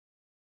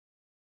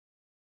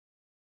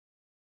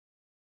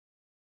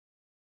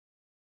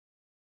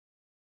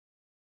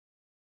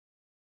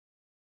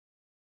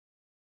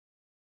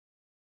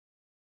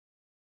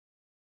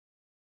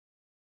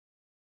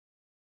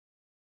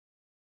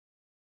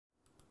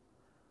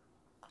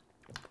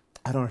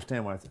I don't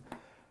understand why it's...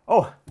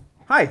 Oh,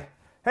 hi.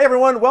 Hey,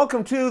 everyone.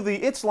 Welcome to the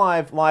It's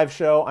live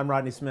show. I'm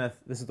Rodney Smith.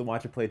 This is the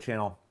Watch It Play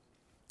channel.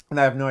 And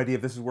I have no idea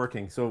if this is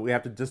working. So I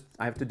have to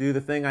do the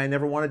thing I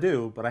never want to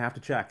do, but I have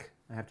to check.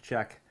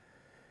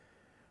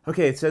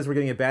 Okay, it says we're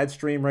getting a bad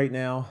stream right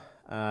now.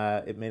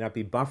 It may not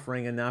be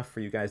buffering enough for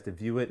you guys to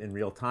view it in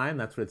real time.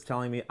 That's what it's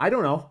telling me. I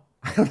don't know.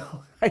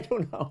 I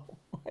don't know.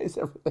 Why is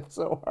everything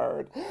so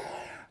hard?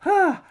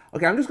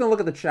 Okay, I'm just going to look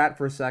at the chat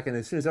for a second.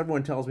 As soon as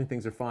everyone tells me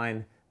things are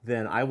fine,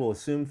 then I will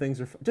assume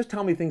things are... Just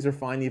tell me things are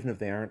fine even if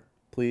they aren't,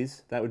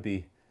 please. That'd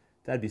be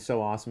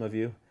so awesome of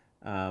you.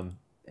 And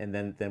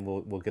then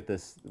we'll get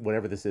this,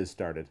 whatever this is,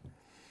 started.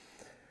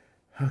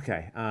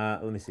 Okay,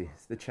 let me see.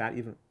 Is the chat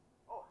even...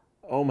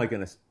 Oh my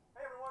goodness.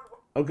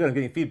 Oh good, I'm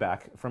getting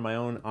feedback from my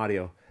own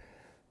audio.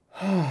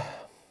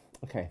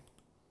 Okay.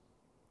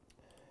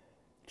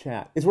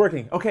 Chat. It's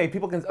working. Okay,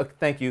 people can...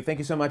 thank you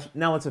so much.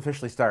 Now let's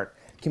officially start.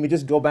 Can we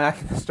just go back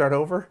and start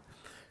over?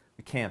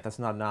 We can't. That's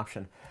not an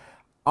option.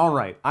 All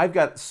right. I've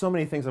got so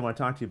many things I want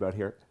to talk to you about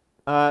here.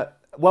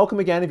 Welcome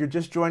again if you're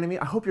just joining me.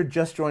 I hope you're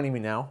just joining me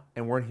now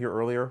and weren't here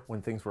earlier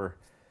when things were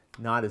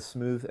not as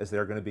smooth as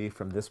they're going to be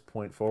from this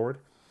point forward.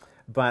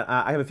 But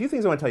I have a few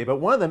things I want to tell you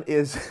about. One of them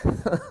is,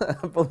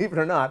 believe it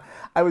or not,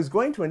 I was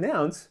going to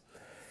announce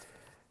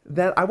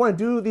that I want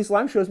to do these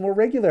live shows more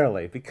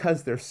regularly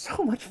because they're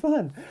so much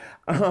fun.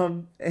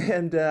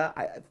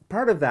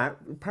 Part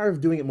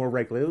of doing it more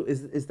regularly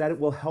is that it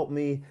will help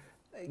me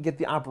get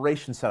the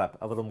operation set up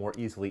a little more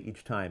easily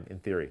each time, in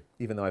theory,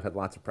 even though I've had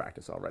lots of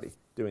practice already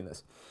doing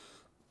this.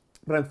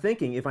 But I'm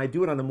thinking if I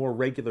do it on a more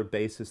regular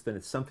basis, then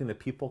it's something that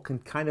people can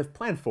kind of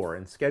plan for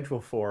and schedule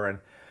for. And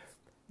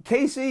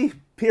Casey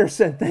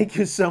Pearson, thank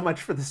you so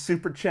much for the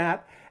super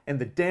chat and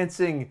the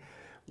dancing.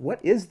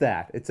 What is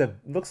that?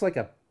 Looks like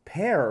a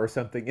pear or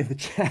something in the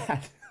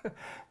chat.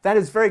 That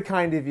is very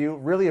kind of you.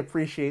 Really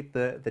appreciate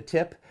the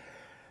tip.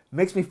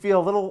 Makes me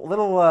feel a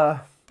little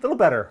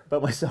better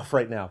about myself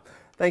right now.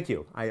 Thank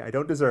you. I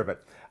don't deserve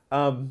it.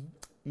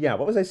 Yeah,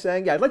 what was I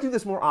saying? Yeah, I'd like to do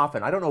this more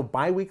often. I don't know,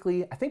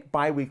 bi-weekly. I think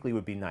bi-weekly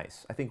would be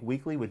nice. I think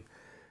weekly would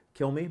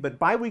kill me, but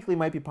bi-weekly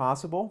might be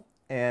possible.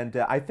 And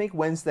I think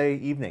Wednesday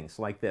evenings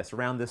like this,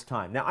 around this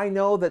time. Now, I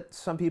know that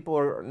some people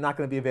are not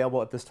going to be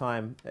available at this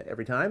time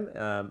every time.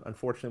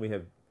 Unfortunately,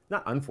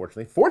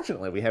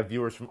 fortunately, we have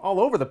viewers from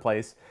all over the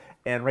place.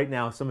 And right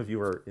now, some of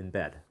you are in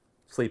bed,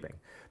 sleeping.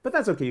 But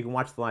that's okay. You can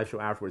watch the live show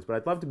afterwards. But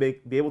I'd love to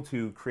be able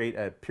to create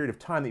a period of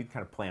time that you can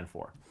kind of plan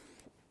for.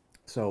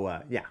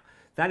 So yeah,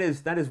 that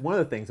is one of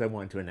the things I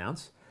wanted to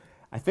announce.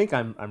 I think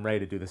I'm ready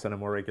to do this on a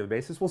more regular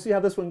basis. We'll see how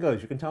this one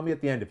goes. You can tell me at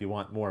the end if you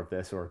want more of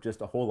this or just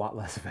a whole lot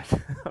less of it.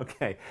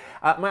 Okay.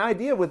 My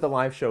idea with the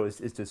live show is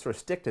to sort of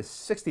stick to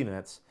 60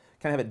 minutes,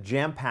 kind of have it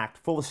jam-packed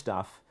full of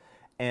stuff,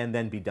 and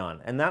then be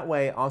done. And that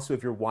way, also,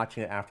 if you're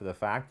watching it after the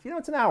fact,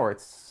 it's an hour.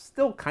 It's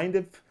still kind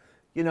of,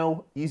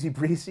 easy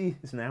breezy.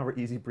 It's an hour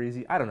easy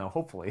breezy. I don't know,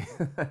 hopefully.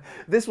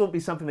 This won't be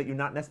something that you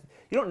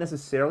don't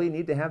necessarily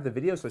need to have the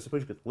video, so I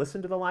suppose you could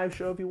listen to the live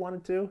show if you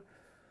wanted to.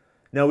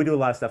 No, we do a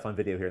lot of stuff on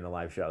video here in the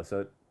live show,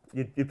 so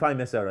you'd probably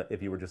miss out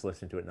if you were just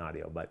listening to it in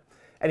audio. But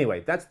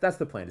anyway, that's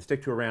the plan, to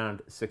stick to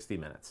around 60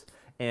 minutes.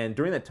 And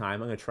during that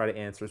time, I'm going to try to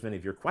answer as many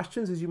of your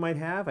questions as you might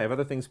have. I have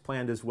other things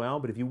planned as well,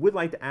 but if you would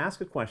like to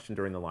ask a question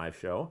during the live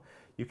show,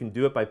 you can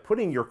do it by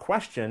putting your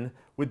question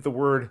with the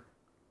word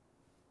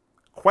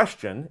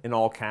question in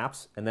all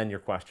caps, and then your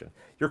question.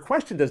 Your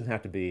question doesn't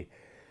have to be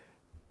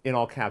in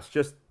all caps,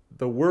 just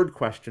the word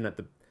question at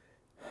the...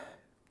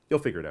 You'll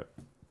figure it out.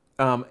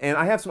 And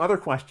I have some other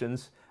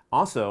questions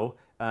also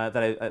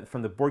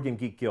from the Board Game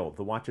Geek Guild,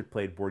 the Watch It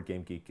Played Board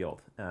Game Geek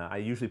Guild. I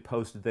usually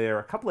post there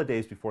a couple of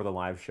days before the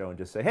live show and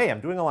just say, hey, I'm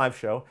doing a live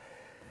show,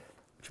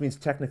 which means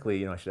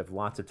technically, I should have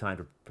lots of time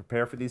to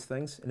prepare for these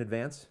things in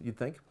advance, you'd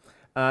think.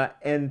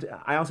 And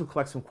I also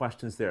collect some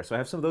questions there. So I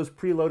have some of those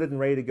preloaded and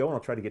ready to go, and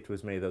I'll try to get to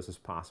as many of those as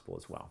possible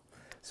as well.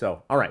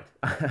 So, all right,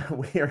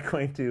 we are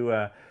going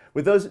to,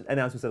 with those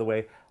announcements out of the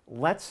way,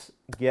 let's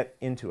get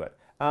into it.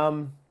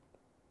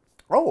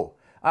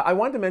 I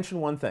wanted to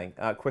mention one thing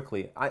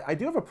quickly. I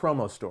do have a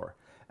promo store.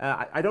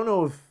 I don't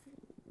know if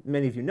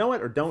many of you know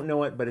it or don't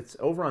know it, but it's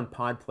over on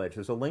Podpledge.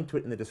 There's a link to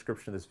it in the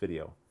description of this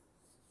video,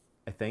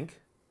 I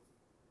think.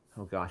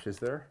 Oh gosh, is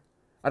there?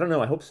 I don't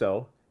know, I hope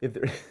so. If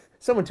there,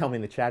 someone tell me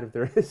in the chat if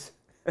there is.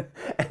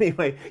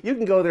 Anyway, you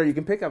can go there. You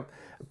can pick up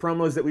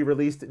promos that we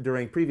released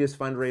during previous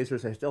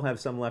fundraisers. I still have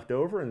some left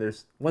over, and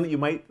there's one that you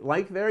might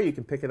like there. You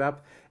can pick it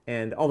up,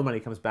 and all the money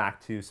comes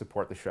back to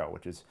support the show,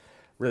 which is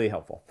really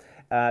helpful.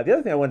 The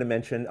other thing I wanted to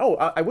mention,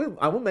 I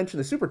will mention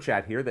the super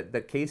chat here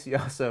that Casey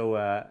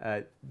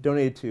also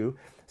donated to.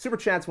 Super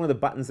chat's one of the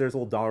buttons. There's a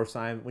little dollar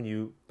sign. When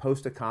you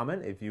post a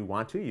comment, if you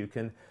want to, you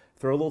can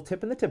throw a little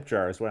tip in the tip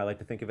jar is what I like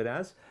to think of it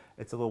as.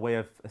 It's a little way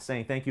of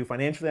saying thank you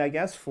financially, I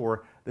guess,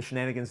 for the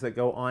shenanigans that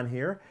go on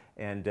here.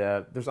 And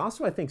there's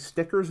also, I think,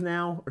 stickers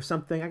now or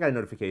something. I got a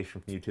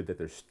notification from YouTube that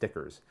there's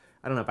stickers.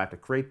 I don't know if I have to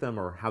create them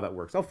or how that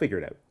works. I'll figure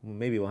it out.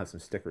 Maybe we'll have some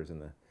stickers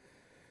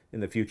in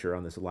the future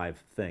on this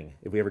live thing,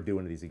 if we ever do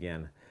one of these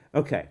again.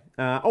 Okay.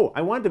 Oh,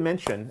 I wanted to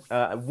mention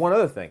one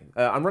other thing.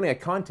 I'm running a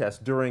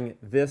contest during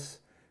this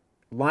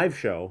live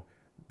show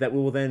that we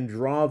will then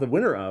draw the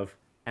winner of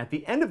at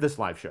the end of this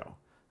live show.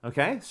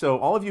 Okay? So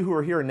all of you who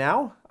are here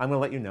now, I'm going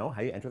to let you know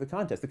how you enter the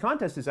contest. The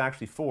contest is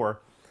actually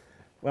for,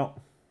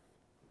 well,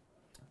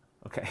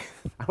 okay,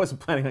 I wasn't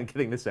planning on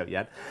getting this out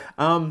yet.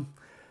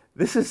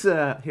 This is,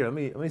 here, let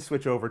me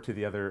switch over to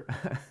the other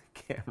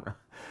camera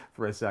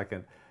for a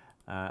second.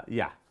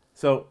 Yeah,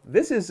 so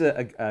this is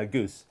a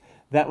goose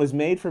that was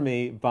made for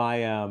me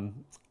by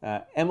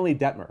Emily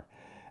Detmer,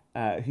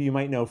 who you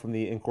might know from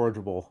the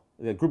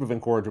group of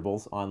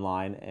Incorrigibles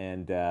online,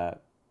 and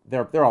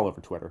they're all over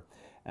Twitter,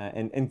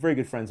 and very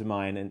good friends of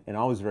mine, and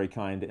always very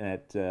kind. And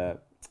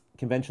at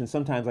conventions,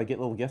 sometimes I get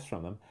little gifts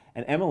from them.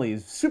 And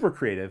Emily's super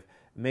creative,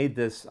 made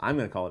this, I'm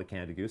going to call it a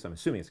Canada goose, I'm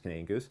assuming it's a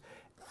Canadian goose,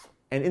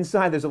 and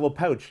inside there's a little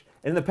pouch.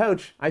 And in the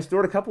pouch, I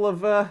stored a couple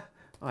of, oh,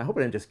 I hope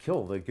I didn't just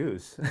kill the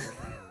goose.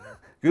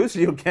 Goose, are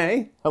you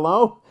okay?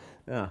 Hello?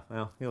 Oh,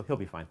 well, he'll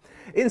be fine.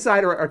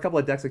 Inside are a couple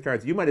of decks of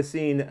cards. You might have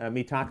seen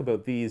me talk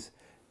about these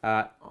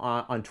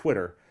on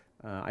Twitter.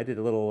 I did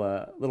a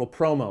little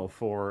promo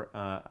for,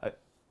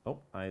 oh,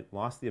 I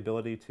lost the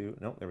ability to,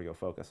 no, there we go,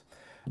 focus.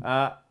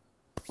 A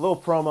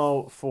little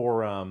promo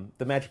for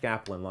the Magic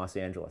Apple in Los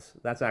Angeles.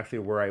 That's actually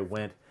where I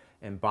went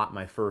and bought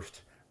my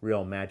first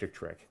real magic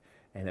trick,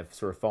 and have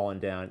sort of fallen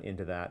down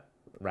into that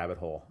rabbit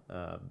hole,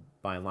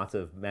 buying lots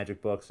of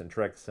magic books and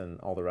tricks and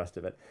all the rest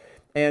of it.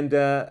 And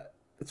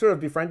sort of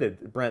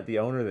befriended Brent, the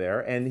owner there,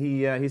 and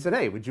he said,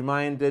 hey, would you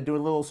mind doing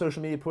a little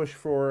social media push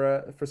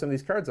for some of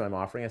these cards that I'm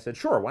offering? I said,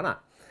 sure, why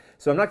not?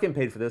 So I'm not getting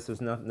paid for this.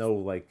 There's no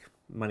like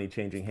money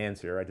changing hands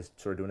here. I just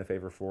sort of doing a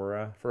favor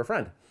for a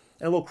friend.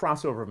 And a little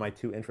crossover of my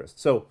two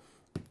interests. So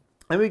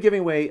I'm going to be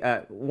giving away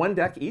one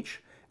deck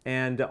each,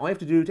 and all you have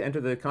to do to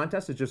enter the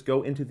contest is just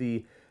go into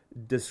the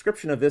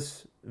description of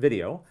this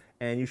video,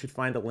 and you should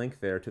find a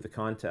link there to the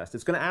contest.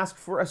 It's going to ask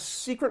for a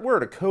secret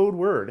word, a code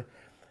word,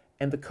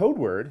 and the code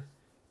word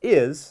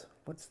is,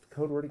 what's the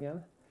code word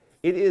again?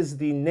 It is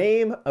the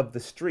name of the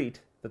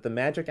street that the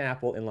Magic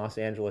Apple in Los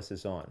Angeles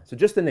is on. So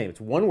just the name.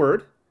 It's one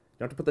word. You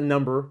don't have to put the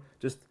number,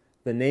 just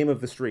the name of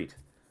the street.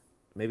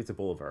 Maybe it's a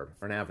boulevard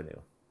or an avenue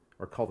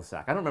or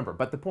cul-de-sac. I don't remember,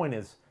 but the point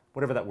is,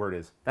 whatever that word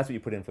is, that's what you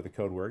put in for the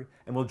code word.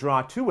 And we'll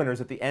draw two winners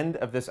at the end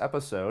of this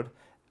episode.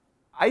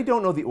 I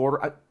don't know the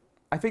order.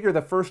 I figure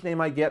the first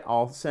name I get,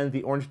 I'll send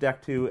the orange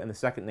deck to, and the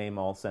second name,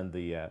 I'll send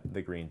the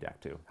green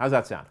deck to. How's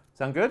that sound?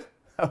 Sound good?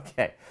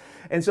 Okay.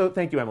 And so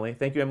thank you, Emily.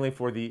 Thank you, Emily,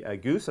 for the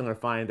goose. I'm going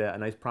to find a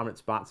nice prominent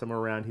spot somewhere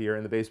around here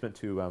in the basement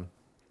to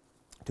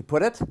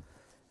put it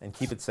and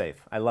keep it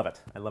safe. I love it.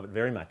 I love it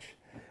very much.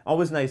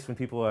 Always nice when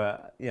people,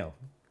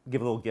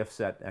 give little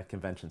gifts at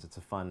conventions. It's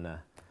a fun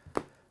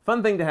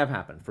thing to have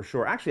happen, for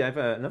sure. Actually, I have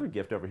another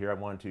gift over here I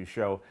wanted to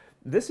show.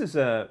 This is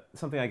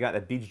something I got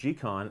at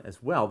BGCon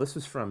as well. This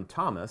is from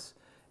Thomas,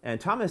 and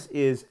Thomas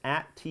is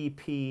at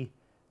TPCHID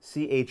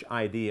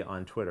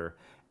on Twitter,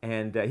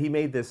 and he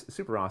made this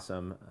super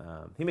awesome.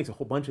 He makes a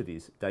whole bunch of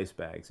these dice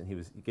bags, and he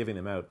was giving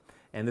them out,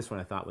 and this one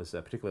I thought was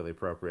particularly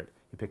appropriate.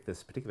 He picked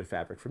this particular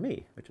fabric for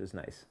me, which is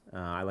nice.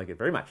 I like it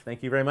very much.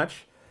 Thank you very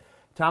much,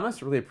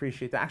 Thomas. Really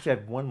appreciate that. Actually, I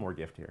have one more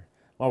gift here.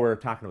 While we're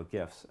talking about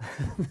gifts,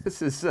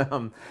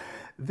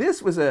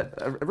 this was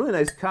a really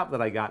nice cup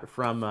that I got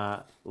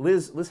from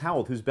Liz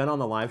Howell, who's been on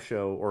the live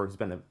show, or has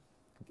been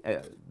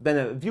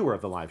a viewer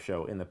of the live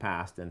show in the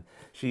past. And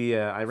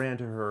I ran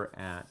into her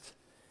at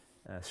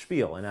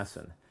Spiel in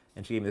Essen,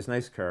 and she gave me this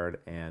nice card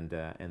and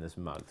this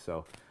mug.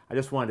 So I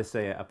just wanted to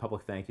say a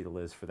public thank you to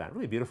Liz for that.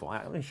 Really beautiful.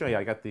 Let me show you.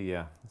 I got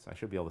the. So I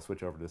should be able to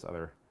switch over to this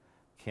other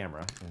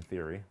camera in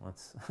theory.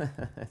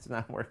 It's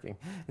not working.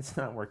 It's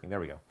not working.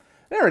 There we go.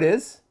 There it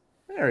is.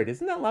 There it is.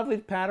 Isn't that lovely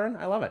pattern?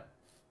 I love it.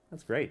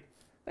 That's great.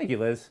 Thank you,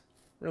 Liz.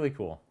 Really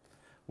cool.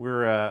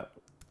 We're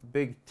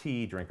big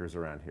tea drinkers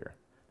around here.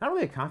 Not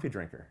really a coffee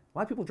drinker. A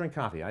lot of people drink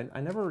coffee.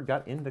 I never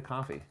got into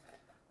coffee.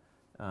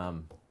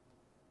 And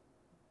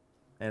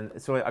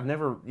so I've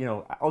never,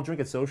 I'll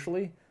drink it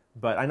socially,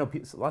 but I know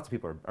lots of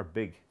people are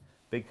big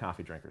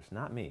coffee drinkers.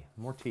 Not me.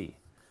 More tea.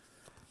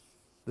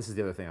 This is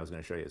the other thing I was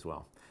going to show you as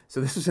well.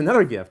 So this is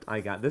another gift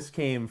I got. This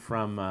came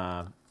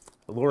from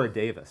Laura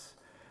Davis.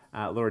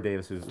 Laura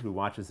Davis, who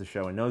watches the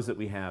show and knows that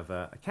we have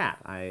a cat.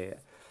 I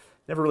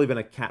never really been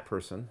a cat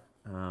person.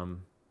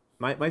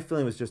 My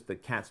feeling was just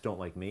that cats don't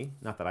like me.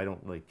 Not that I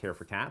don't really care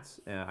for cats.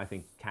 I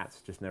think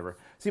cats just never...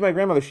 See, my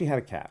grandmother, she had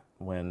a cat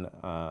when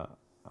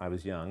I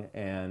was young,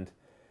 and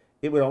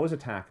it would always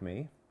attack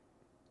me.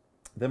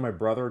 Then my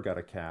brother got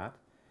a cat,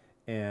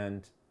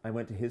 and I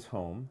went to his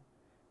home.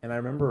 And I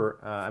remember,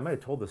 I might have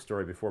told this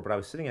story before, but I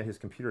was sitting at his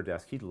computer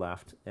desk. He'd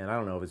left, and I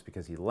don't know if it's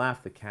because he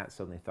left, the cat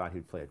suddenly thought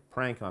he'd play a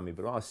prank on me.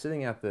 But while I was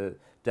sitting at the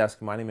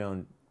desk minding my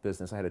own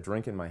business, I had a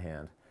drink in my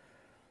hand.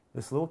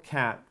 This little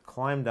cat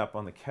climbed up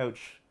on the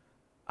couch,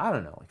 I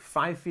don't know, like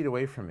 5 feet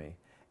away from me,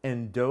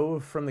 and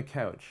dove from the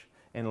couch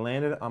and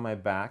landed on my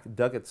back,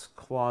 dug its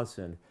claws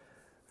in,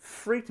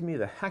 freaked me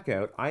the heck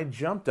out. I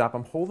jumped up,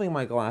 I'm holding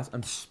my glass,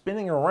 I'm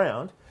spinning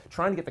around,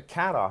 trying to get the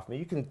cat off me.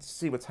 You can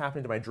see what's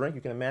happening to my drink.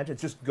 You can imagine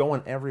it's just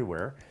going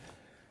everywhere.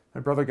 My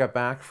brother got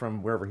back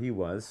from wherever he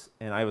was,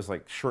 and I was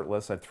like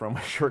shirtless. I'd throw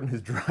my shirt in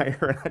his dryer,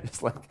 and I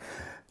just like,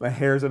 my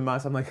hair's a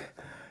mess. I'm like,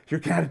 your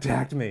cat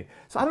attacked me.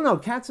 So I don't know,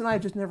 cats and I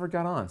just never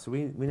got on. So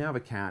we now have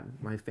a cat.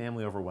 My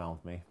family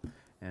overwhelmed me.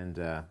 And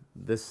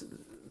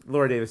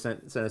Laura Davis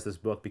sent us this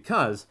book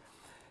because,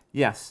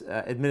 yes,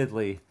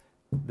 admittedly,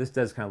 this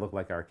does kind of look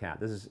like our cat.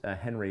 This is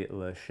Henry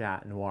Le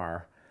Chat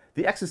Noir.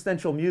 The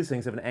Existential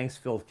Musings of an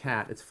Angst-Filled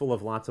Cat. It's full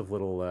of lots of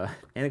little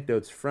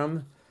anecdotes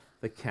from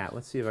the cat.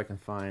 Let's see if I can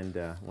find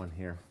one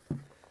here.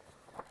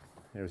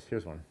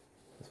 Here's one.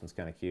 This one's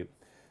kind of cute.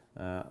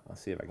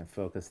 Let's see if I can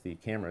focus the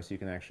camera so you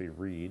can actually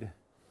read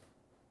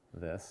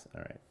this.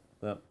 All right.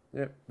 Well,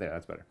 yep, there,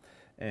 that's better.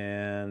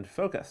 And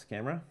focus,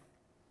 camera.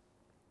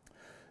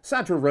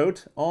 Sartre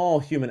wrote, all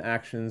human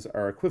actions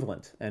are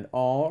equivalent, and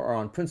all are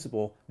on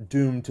principle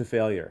doomed to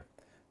failure.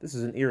 This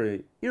is an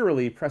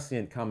eerily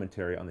prescient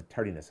commentary on the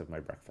tardiness of my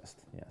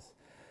breakfast. Yes.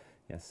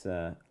 Yes,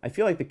 I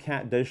feel like the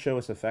cat does show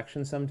us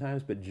affection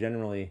sometimes, but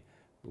generally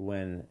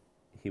when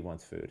he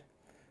wants food.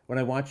 When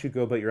I watch you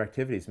go about your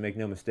activities, make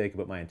no mistake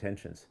about my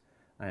intentions.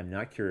 I am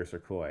not curious or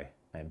coy.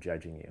 I am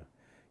judging you.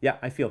 Yeah,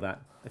 I feel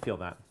that. I feel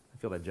that. I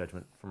feel that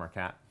judgment from our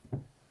cat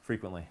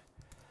frequently.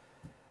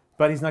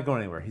 But he's not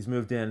going anywhere. He's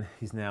moved in.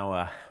 He's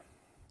now,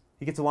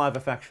 he gets a lot of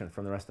affection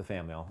from the rest of the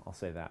family. I'll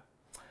say that.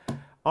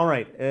 All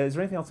right, is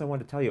there anything else I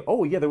wanted to tell you?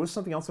 Oh, yeah, there was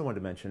something else I wanted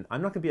to mention.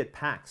 I'm not going to be at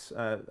PAX.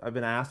 I've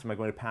been asked, am I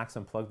going to PAX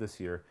Unplugged this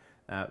year?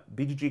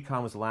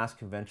 BGGCon was the last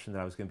convention that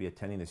I was going to be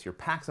attending this year.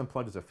 PAX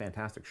Unplugged is a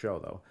fantastic show,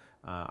 though.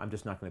 I'm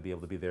just not going to be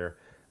able to be there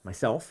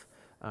myself.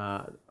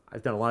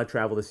 I've done a lot of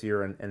travel this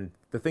year, and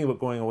the thing about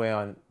going away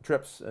on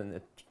trips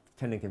and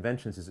attending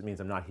conventions is it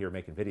means I'm not here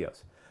making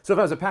videos. So if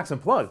I was at PAX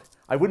Unplugged,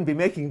 I wouldn't be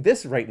making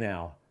this right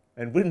now,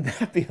 and wouldn't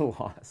that be a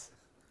loss?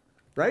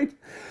 Right?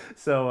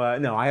 So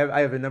no, I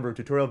have a number of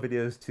tutorial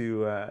videos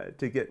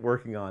to get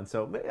working on.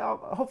 So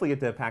I'll hopefully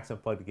get to PAX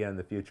Unplugged again in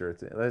the future.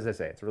 As I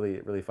say, it's a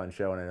really fun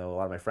show, and I know a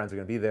lot of my friends are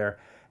going to be there,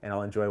 and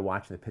I'll enjoy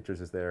watching the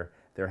pictures as they're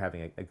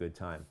having a good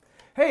time.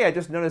 Hey, I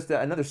just noticed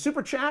another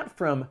super chat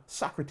from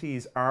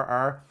Socrates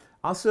RR.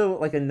 Also,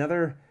 like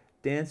another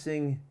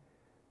dancing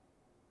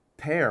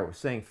pair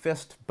saying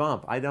fist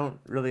bump. I don't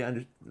really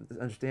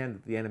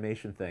understand the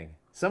animation thing.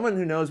 Someone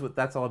who knows what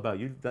that's all about,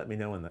 you let me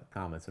know in the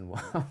comments, and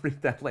I'll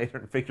read that later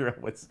and figure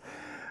out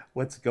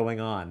what's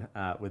going on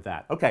with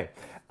that. Okay,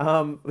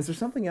 was there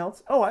something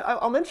else? Oh,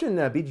 I'll mention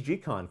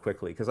BGGCon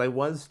quickly, because I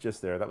was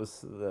just there. That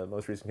was the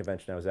most recent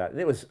convention I was at,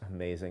 and it was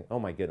amazing. Oh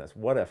my goodness,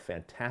 what a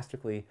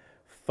fantastically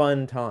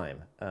fun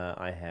time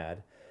I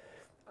had.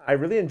 I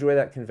really enjoy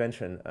that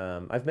convention.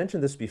 I've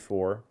mentioned this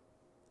before,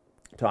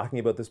 talking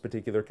about this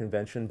particular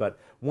convention, but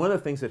one of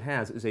the things it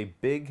has is a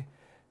big,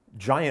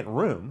 giant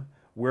room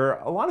where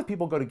a lot of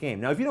people go to game.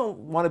 Now, if you don't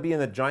want to be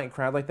in a giant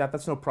crowd like that,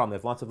 that's no problem. They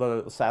have lots of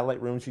other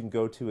satellite rooms you can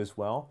go to as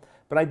well.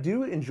 But I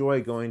do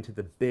enjoy going to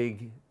the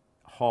big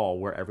hall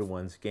where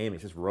everyone's gaming.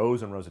 It's just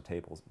rows and rows of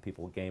tables,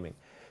 people gaming.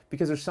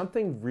 Because there's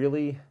something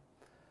really,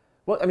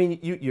 well, I mean,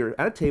 you're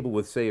at a table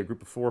with, say, a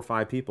group of 4 or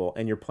 5 people,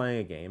 and you're playing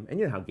a game, and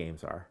you know how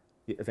games are.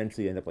 You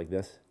eventually end up like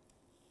this,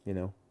 you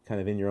know,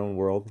 kind of in your own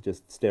world,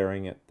 just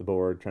staring at the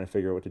board, trying to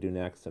figure out what to do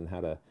next and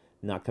how to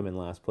not come in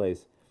last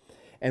place.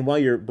 And while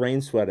you're brain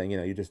sweating, you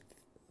know, you're just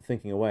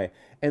thinking away.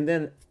 And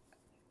then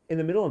in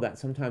the middle of that,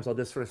 sometimes I'll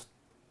just sort of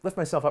lift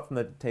myself up from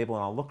the table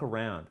and I'll look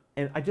around,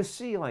 and I just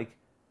see like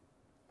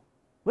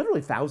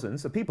literally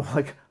thousands of people,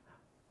 like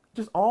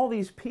just all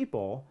these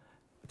people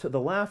to the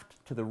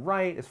left, to the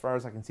right, as far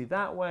as I can see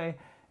that way,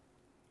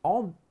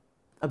 all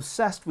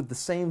obsessed with the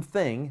same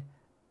thing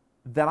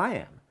that I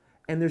am.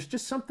 And there's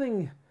just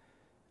something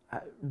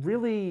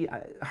really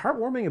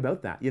heartwarming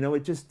about that. You know,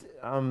 it just,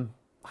 I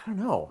don't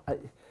know.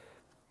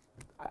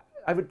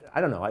 I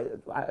don't know.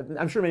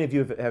 I'm sure many of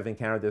you have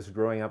encountered this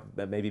growing up,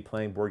 maybe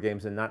playing board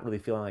games and not really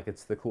feeling like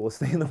it's the coolest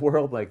thing in the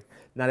world. Like,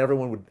 not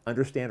everyone would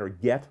understand or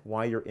get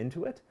why you're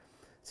into it.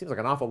 It seems like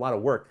an awful lot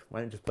of work. Why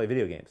don't you just play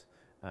video games?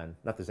 Not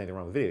that there's anything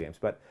wrong with video games,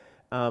 but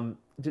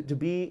to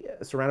be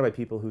surrounded by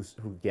people who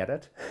get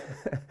it,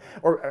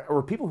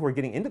 or people who are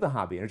getting into the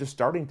hobby and are just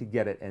starting to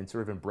get it and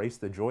sort of embrace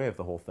the joy of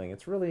the whole thing,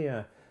 it's really,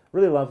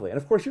 really lovely. And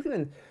of course, you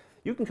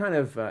can kind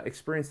of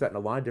experience that in a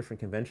lot of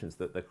different conventions,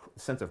 the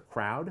sense of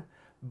crowd.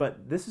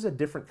 But this is a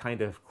different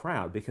kind of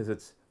crowd because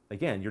it's,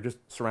 again, you're just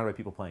surrounded by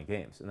people playing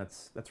games, and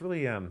that's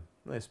really, really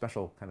a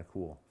special kind of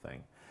cool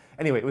thing.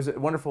 Anyway, it was a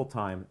wonderful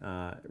time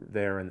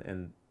there,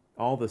 and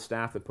all the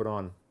staff that put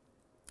on.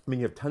 I mean,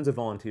 you have tons of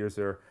volunteers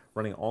there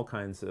running all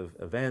kinds of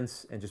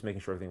events and just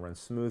making sure everything runs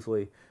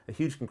smoothly. A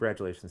huge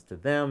congratulations to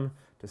them,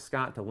 to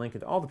Scott, to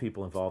Lincoln, to all the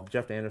people involved.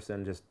 Jeff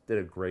Anderson just did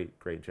a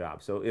great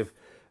job. So if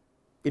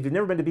you've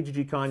never been to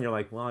BGGCon, you're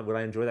like, well, would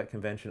I enjoy that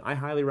convention? I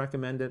highly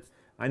recommend it.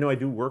 I know I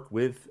do work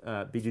with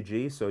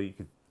BGG, so you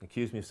could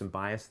accuse me of some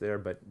bias there,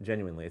 but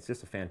genuinely, it's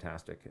just a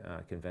fantastic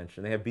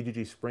convention. They have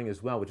BGG Spring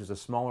as well, which is a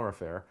smaller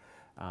affair,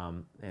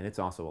 and it's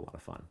also a lot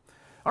of fun.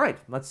 All right,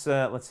 let's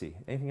see.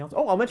 Anything else?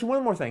 Oh, I'll mention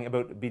one more thing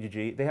about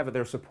BGG. They have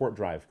their support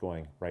drive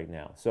going right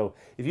now. So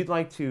if you'd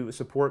like to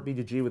support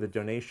BGG with a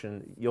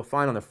donation, you'll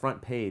find on the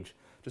front page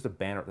just a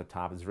banner at the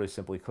top. It's really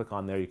simple. You click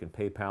on there. You can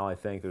PayPal, I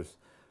think. There's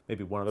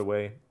maybe one other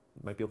way.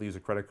 You might be able to use a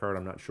credit card.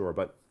 I'm not sure.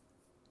 But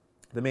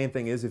the main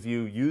thing is if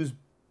you use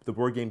the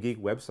Board Game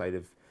Geek website,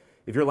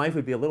 if your life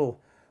would be a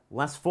little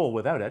less full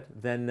without it,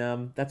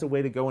 then that's a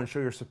way to go and show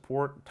your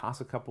support,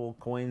 toss a couple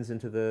coins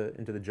into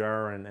the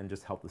jar and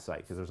just help the site,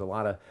 because there's a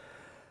lot of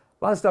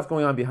stuff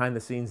going on behind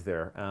the scenes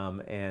there,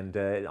 and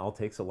it all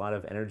takes a lot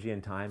of energy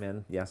and time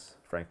and, yes,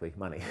 frankly,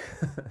 money.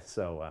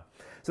 So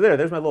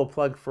there's my little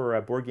plug for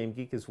Board Game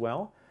Geek as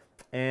well.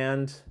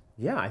 And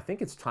yeah, I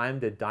think it's time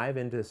to dive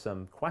into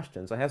some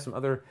questions. I have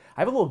a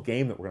little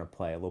game that we're going to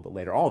play a little bit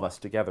later, all of us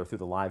together through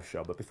the live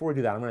show. But before we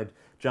do that, I'm going to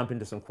jump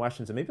into some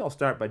questions, and maybe I'll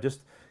start by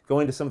just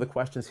going to some of the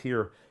questions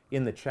here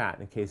in the chat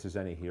in case there's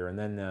any here, and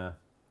then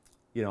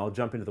I'll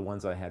jump into the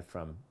ones I had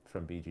from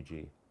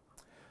BGG.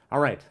 All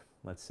right.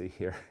 Let's see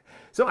here.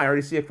 So I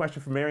already see a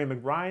question from Mary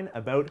McBride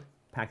about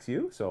PAX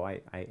U, so I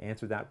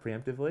answered that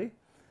preemptively.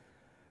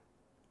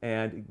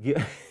 And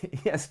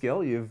yes,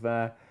 Gil, you've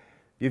got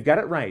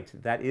it right.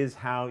 That is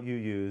how you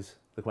use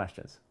the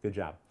questions. Good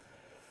job.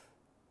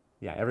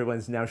 Yeah,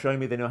 everyone's now showing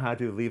me they know how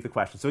to leave the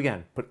question. So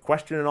again, put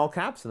question in all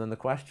caps and then the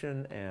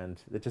question,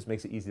 and it just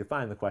makes it easy to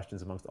find the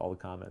questions amongst all the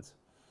comments.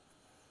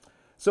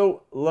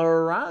 So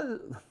Lazaro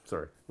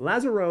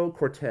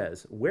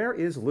Cortez, where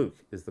is Luke,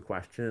 is the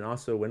question. And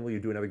also, when will you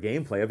do another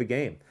gameplay of a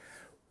game?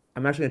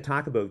 I'm actually going to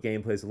talk about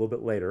gameplays a little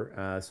bit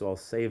later, so I'll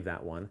save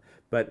that one.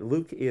 But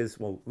Luke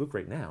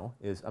right now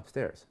is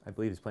upstairs. I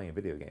believe he's playing a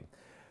video game.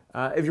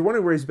 If you're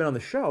wondering where he's been on the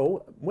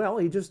show, well,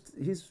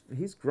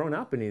 he's grown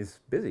up and he's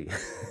busy.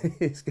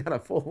 He's got a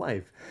full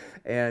life.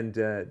 And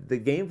the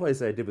gameplays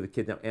that I did with the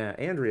kid, now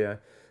Andrea,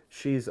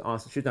 she's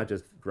not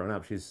just grown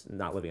up, she's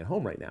not living at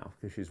home right now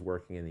because she's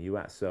working in the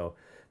US. So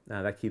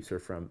that keeps her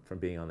from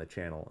being on the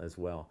channel as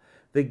well.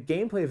 The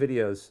gameplay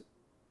videos,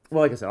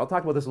 well, like I said, I'll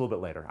talk about this a little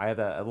bit later. I have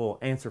a little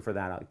answer for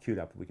that queued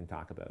up that we can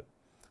talk about.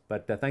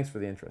 But thanks for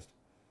the interest.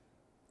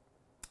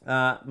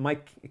 My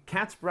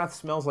cat's breath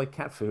smells like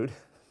cat food.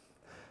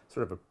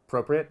 Sort of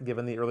appropriate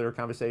given the earlier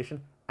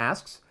conversation.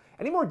 Asks,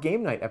 any more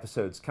game night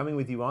episodes coming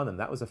with you on them?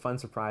 That was a fun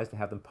surprise to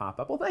have them pop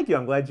up. Well, thank you.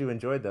 I'm glad you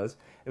enjoyed those.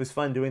 It was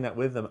fun doing that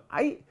with them.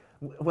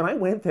 When I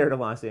went there to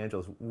Los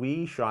Angeles,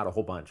 we shot a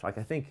whole bunch, like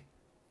I think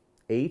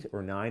 8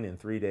 or 9 in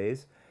 3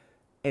 days.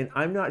 And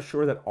I'm not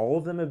sure that all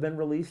of them have been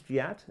released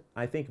yet.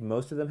 I think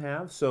most of them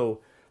have.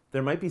 So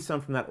there might be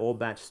some from that old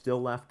batch still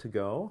left to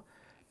go.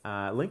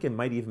 Lincoln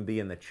might even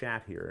be in the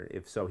chat here.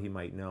 If so, he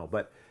might know.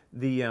 But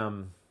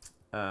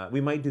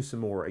we might do some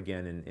more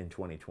again in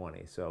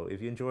 2020. So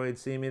if you enjoyed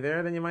seeing me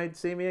there, then you might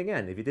see me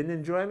again. If you didn't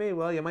enjoy me,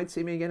 well, you might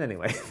see me again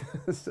anyway.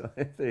 So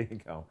there you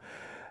go.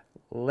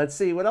 Let's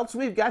see what else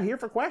we've got here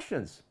for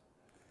questions.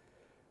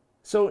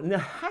 So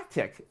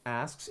Nahatic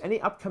asks, any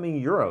upcoming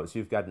Euros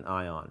you've got an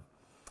eye on?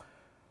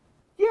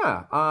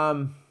 Yeah,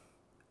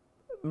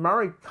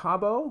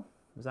 Maracaibo,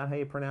 is that how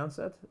you pronounce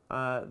it?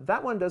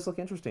 That one does look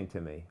interesting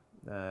to me.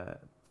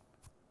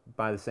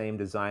 By the same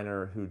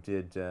designer who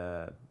did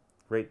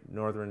Great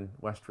Northern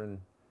Western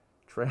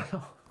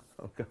Trail.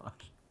 Oh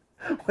gosh,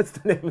 what's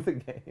the name of the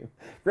game?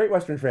 Great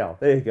Western Trail.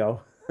 There you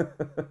go.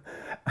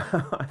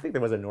 I think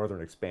there was a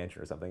Northern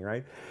expansion or something,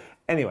 right?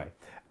 Anyway,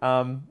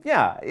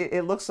 yeah,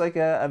 it looks like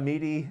a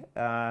meaty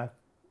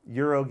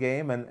Euro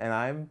game, and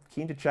I'm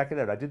keen to check it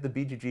out. I did the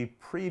BGG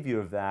preview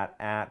of that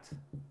at,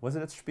 was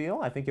it at Spiel?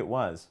 I think it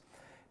was.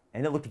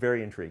 And it looked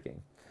very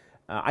intriguing.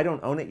 I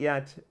don't own it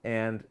yet,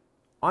 and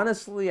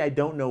honestly, I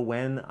don't know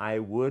when I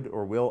would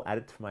or will add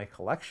it to my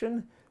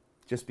collection,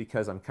 just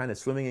because I'm kind of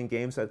swimming in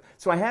games.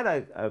 So I had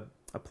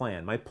a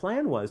plan. My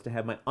plan was to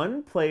have my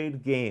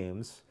unplayed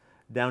games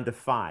down to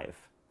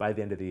 5 by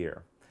the end of the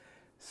year.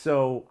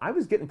 So I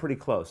was getting pretty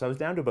close. I was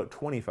down to about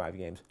 25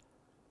 games.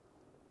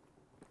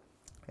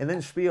 And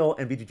then Spiel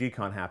and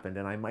BGGCon happened,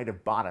 and I might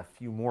have bought a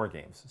few more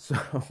games. So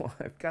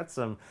I've got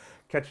some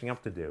catching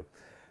up to do.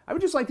 I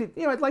would just like to,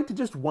 I'd like to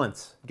just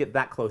once get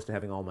that close to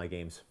having all my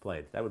games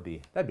played. That'd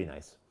be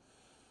nice.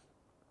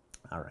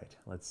 All right,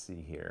 let's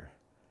see here.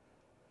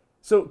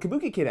 So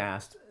Kabuki Kid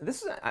asked,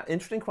 this is an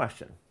interesting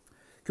question.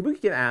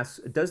 Kabuki Kid asks,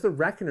 does the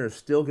Reckoners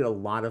still get a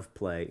lot of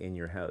play in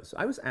your house?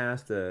 I was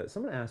asked,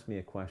 someone asked me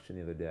a question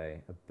the other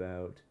day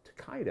about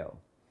Takanoko.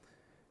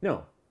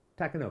 No,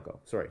 Takanoko,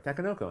 sorry,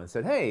 Takanoko, and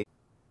said, hey,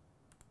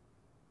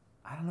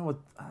 I don't know what,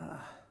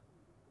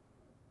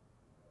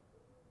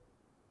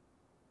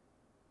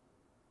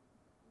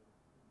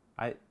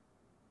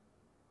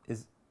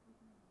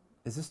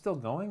 is this still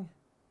going?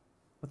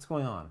 What's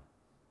going on?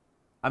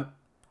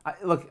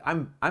 Look,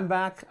 I'm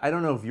back. I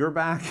don't know if you're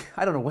back.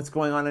 I don't know what's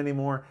going on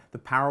anymore. The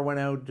power went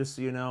out, just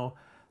so you know.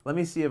 Let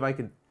me see if I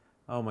can,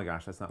 oh my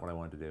gosh, that's not what I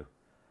wanted to do.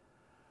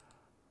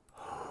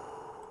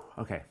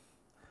 Okay.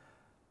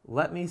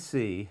 Let me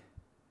see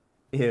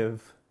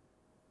if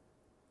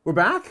we're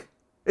back.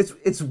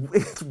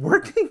 It's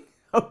working?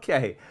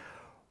 Okay.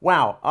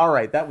 Wow. All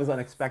right, that was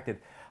unexpected.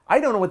 I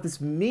don't know what this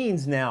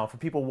means now for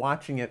people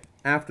watching it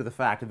after the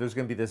fact, if there's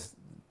going to be this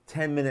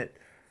 10-minute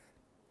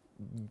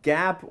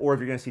gap, or if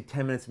you're going to see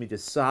 10 minutes of me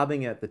just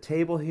sobbing at the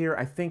table here.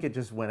 I think it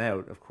just went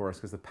out, of course,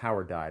 because the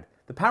power died.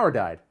 the power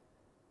died.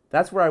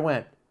 That's where I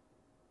went.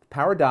 The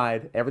power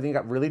died. Everything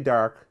got really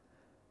dark.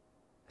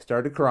 I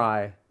started to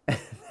cry. And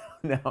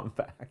now I'm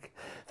back.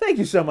 Thank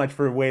you so much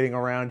for waiting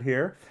around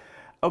here.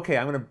 Okay,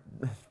 I'm going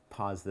to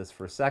pause this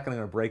for a second. I'm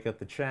going to break up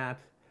the chat.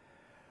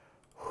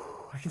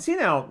 I can see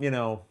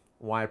now,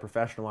 why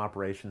professional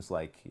operations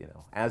like,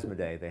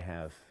 Asmodee, they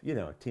have,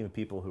 a team of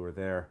people who are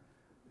there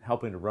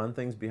helping to run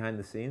things behind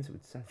the scenes. It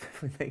would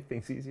definitely make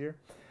things easier.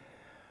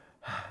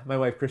 My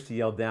wife, Christy,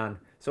 yelled down,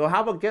 so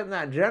how about getting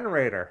that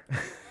generator?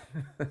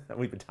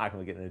 We've been talking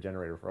about getting a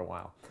generator for a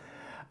while.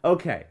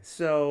 Okay,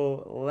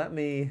 so let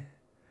me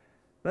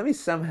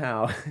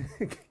somehow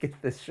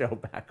get this show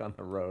back on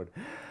the road.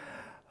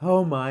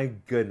 Oh my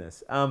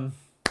goodness.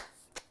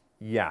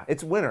 Yeah,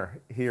 it's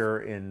winter here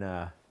in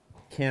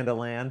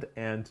Canadaland,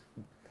 and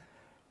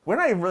we're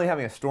not even really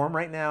having a storm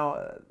right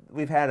now.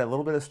 We've had a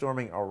little bit of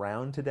storming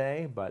around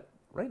today, but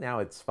right now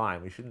it's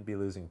fine. We shouldn't be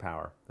losing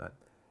power.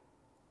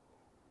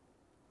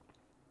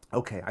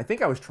 Okay, I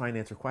think I was trying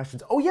to answer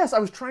questions. Oh yes, I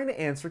was trying to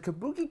answer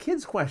Kabuki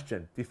Kid's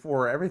question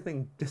before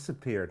everything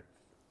disappeared.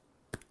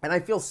 And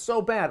I feel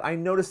so bad. I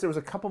noticed there was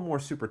a couple more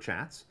super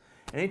chats.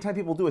 And anytime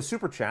people do a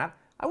super chat,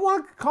 I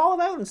want to call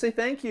them out and say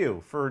thank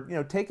you for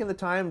taking the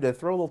time to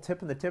throw a little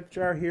tip in the tip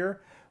jar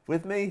here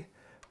with me.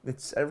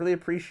 I really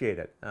appreciate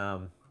it.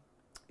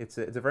 It's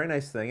a very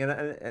nice thing,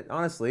 and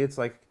honestly, it's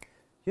like,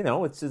 it's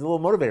a little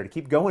motivator to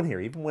keep going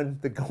here, even when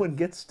the going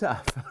gets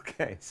tough.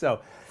 Okay,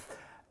 so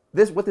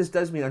what this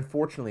does mean,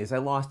 unfortunately, is I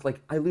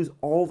lose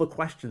all the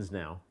questions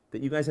now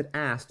that you guys had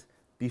asked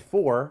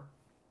before.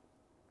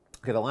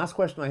 Okay, the last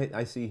question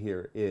I see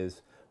here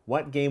is,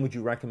 what game would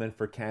you recommend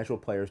for casual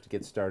players to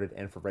get started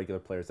and for regular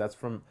players? That's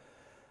from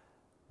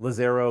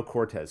Lazaro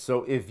Cortez.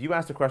 So if you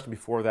asked a question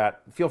before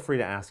that, feel free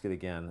to ask it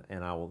again,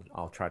 and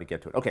I'll try to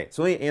get to it. Okay,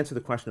 so let me answer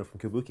the question from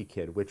Kabuki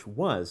Kid, which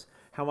was,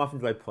 how often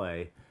do I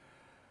play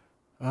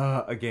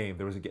a game?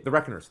 There was a game, The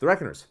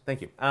Reckoners.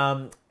 Thank you.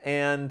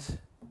 And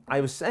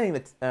I was saying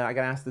that I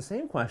got asked the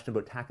same question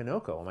about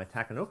Takenoko on my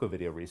Takenoko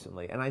video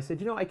recently, and I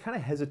said, I kind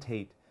of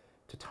hesitate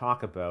to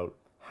talk about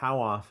how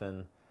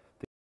often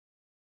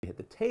they hit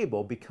the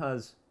table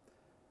because,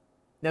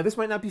 now this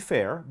might not be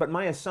fair, but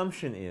my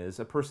assumption is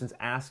a person's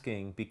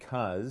asking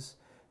because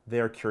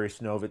they're curious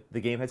to know if the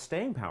game had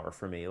staying power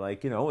for me.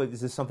 Like,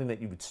 is this something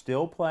that you would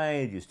still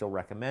play? Do you still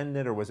recommend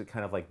it? Or was it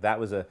kind of like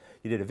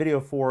you did a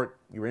video for it,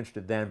 you were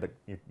interested then, but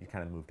you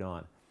kind of moved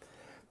on?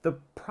 The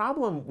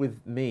problem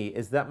with me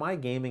is that my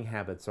gaming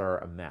habits are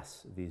a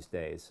mess these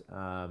days.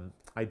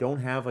 I don't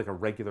have like a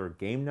regular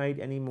game night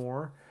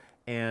anymore.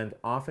 And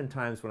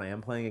oftentimes when I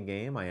am playing a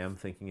game, I am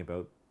thinking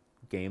about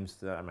games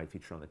that I might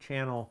feature on the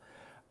channel.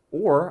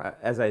 Or,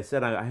 as I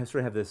said, I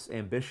sort of have this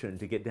ambition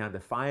to get down to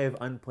 5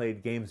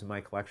 unplayed games in my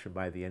collection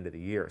by the end of the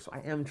year. So I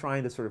am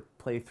trying to sort of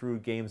play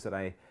through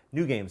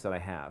new games that I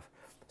have.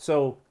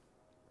 So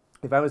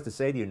if I was to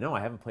say to you, no, I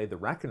haven't played The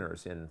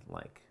Reckoners in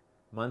like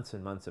months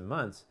and months and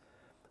months,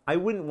 I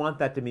wouldn't want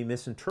that to be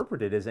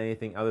misinterpreted as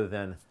anything other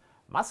than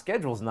my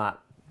schedule's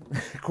not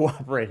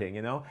cooperating,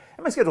 And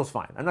my schedule's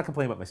fine. I'm not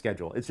complaining about my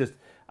schedule. It's just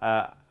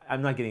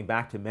I'm not getting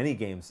back to many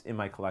games in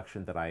my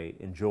collection that I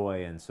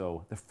enjoy, and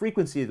so the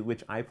frequency at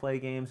which I play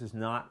games is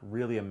not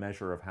really a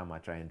measure of how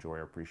much I enjoy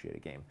or appreciate a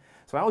game.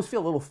 So I always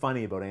feel a little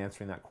funny about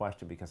answering that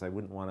question because I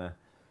wouldn't want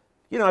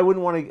to, I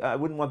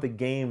wouldn't want the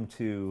game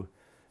to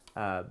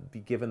be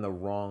given the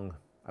wrong.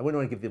 I wouldn't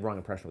want to give the wrong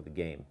impression with the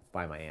game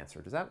by my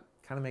answer. Does that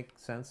kind of make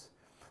sense?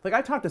 Like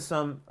I talk to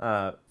some,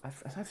 I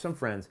have some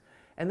friends,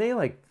 and they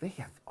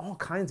have all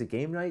kinds of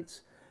game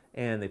nights.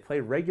 And they play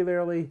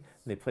regularly, and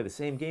they play the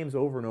same games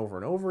over and over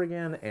and over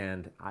again,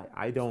 and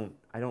I don't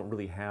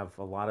really have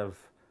a lot of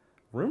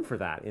room for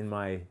that in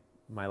my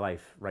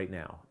life right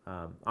now.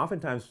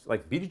 Oftentimes,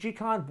 like BGG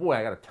Con, boy,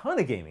 I got a ton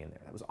of gaming in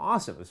there. That was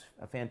awesome. It was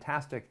a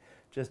fantastic,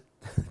 just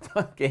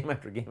game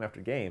after game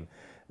after game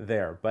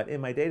there. But in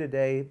my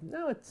day-to-day,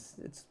 no, it's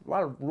a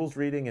lot of rules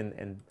reading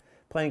and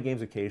playing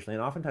games occasionally,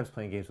 and oftentimes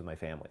playing games with my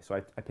family. So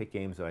I pick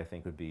games that I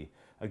think would be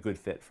a good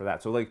fit for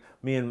that. So like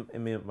me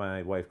and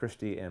my wife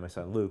Christy and my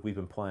son Luke, we've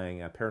been playing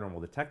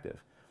Paranormal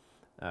Detective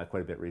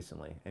quite a bit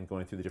recently and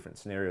going through the different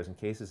scenarios and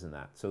cases in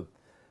that. So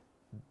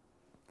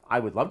I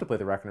would love to play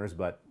The Reckoners,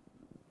 but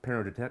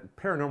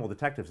Paranormal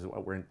Detectives is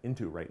what we're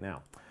into right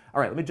now.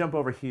 All right, let me jump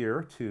over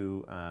here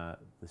to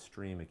the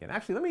stream again.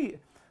 Actually, let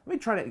me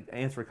try to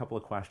answer a couple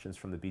of questions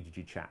from the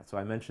BGG chat. So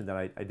I mentioned that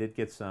I did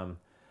get some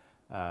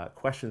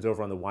questions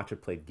over on the Watch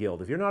It Played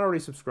Guild. If you're not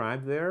already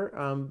subscribed there,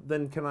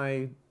 then can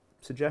I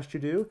suggest you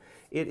do?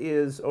 It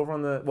is over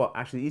on the, well,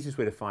 actually the easiest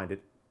way to find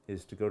it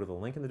is to go to the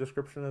link in the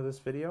description of this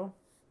video,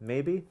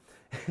 maybe.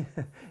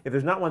 If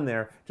there's not one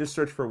there, just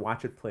search for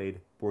Watch It Played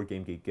Board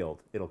Game Geek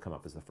Guild. It'll come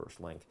up as the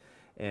first link.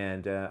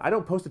 And I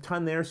don't post a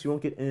ton there, so you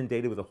won't get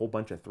inundated with a whole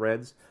bunch of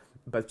threads,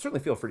 but certainly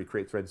feel free to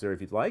create threads there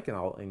if you'd like, and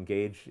I'll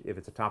engage if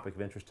it's a topic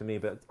of interest to me.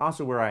 But it's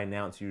also where I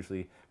announce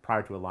usually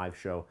prior to a live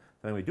show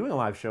that I'm going to be doing a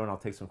live show, and I'll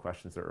take some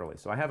questions there early.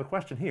 So I have a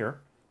question here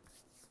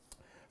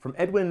from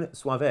Edwin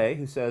Suave,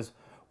 who says,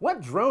 what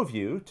drove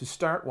you to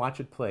start Watch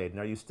It Played? And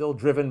are you still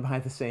driven by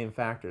the same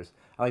factors?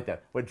 I like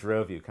that. What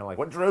drove you? Kind of like,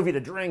 what drove you to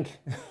drink?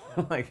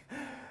 Like,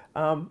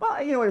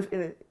 well, you know,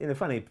 in a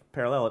funny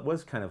parallel, it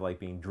was kind of like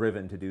being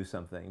driven to do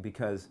something,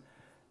 because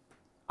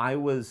I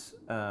was,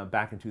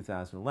 back in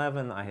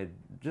 2011, I had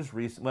just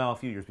well, a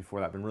few years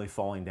before that, been really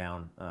falling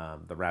down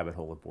the rabbit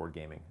hole of board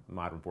gaming,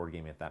 modern board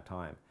gaming at that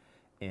time.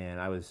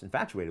 And I was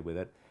infatuated with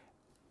it.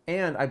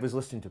 And I was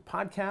listening to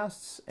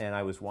podcasts, and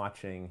I was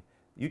watching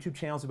YouTube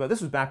channels about, this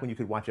was back when you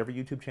could watch every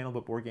YouTube channel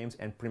about board games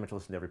and pretty much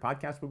listen to every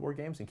podcast about board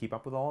games and keep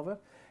up with all of it.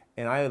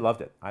 And I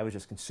loved it. I was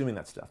just consuming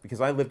that stuff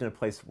because I lived in a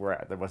place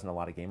where there wasn't a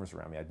lot of gamers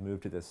around me. I'd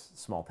moved to this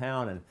small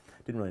town and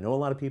didn't really know a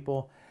lot of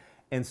people.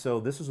 And so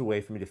this was a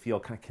way for me to feel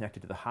kind of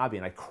connected to the hobby,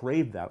 and I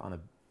craved that on a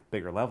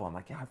bigger level. I'm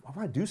like, yeah, I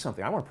want to do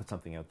something. I want to put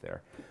something out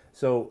there.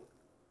 So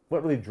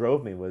what really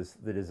drove me was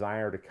the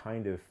desire to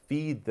kind of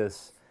feed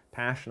this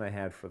passion I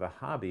had for the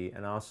hobby,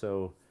 and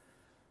also,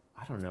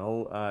 I don't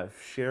know,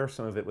 share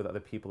some of it with other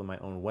people in my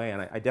own way.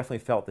 And I definitely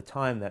felt at the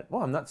time that,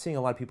 well, I'm not seeing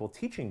a lot of people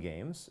teaching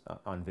games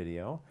on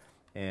video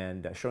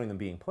and showing them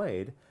being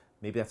played.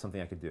 Maybe that's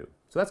something I could do.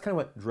 So that's kind of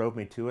what drove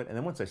me to it. And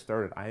then once I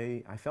started,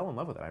 I fell in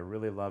love with it. I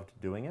really loved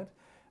doing it.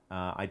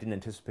 I didn't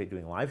anticipate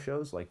doing live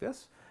shows like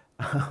this.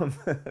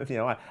 You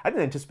know, I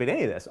didn't anticipate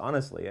any of this,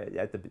 honestly.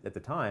 At the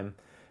time,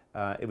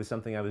 it was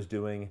something I was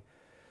doing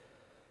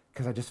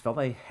because I just felt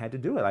I had to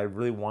do it. I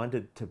really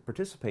wanted to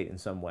participate in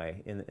some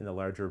way in the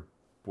larger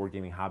board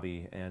gaming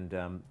hobby,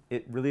 and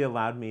it really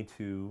allowed me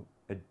to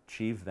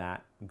achieve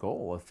that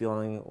goal of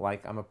feeling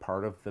like I'm a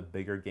part of the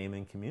bigger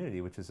gaming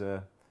community, which is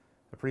a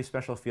pretty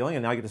special feeling.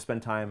 And now I get to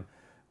spend time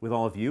with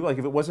all of you. Like,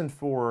 if it wasn't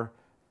for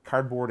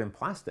cardboard and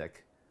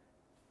plastic,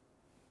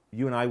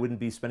 you and I wouldn't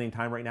be spending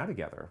time right now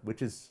together,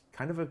 which is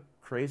kind of a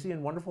crazy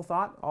and wonderful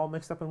thought all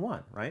mixed up in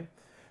one, right?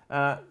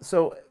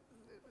 So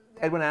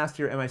Edwin asked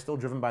here, am I still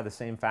driven by the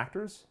same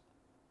factors?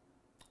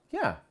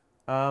 Yeah,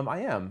 I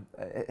am.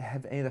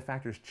 Have any of the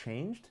factors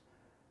changed?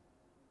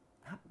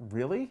 Not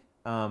really.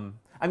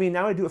 I mean,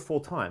 now I do it full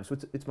time, so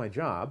it's my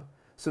job.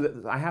 So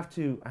that I have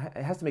to,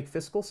 it has to make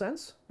fiscal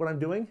sense, what I'm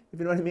doing, if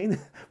you know what I mean.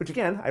 Which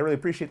again, I really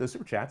appreciate those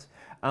super chats.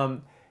 I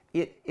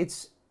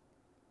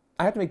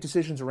have to make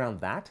decisions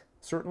around that,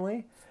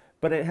 certainly,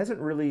 but it hasn't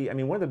really, I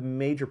mean, one of the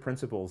major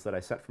principles that I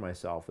set for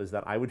myself is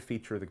that I would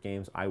feature the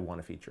games I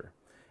want to feature.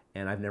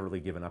 And I've never really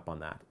given up on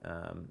that.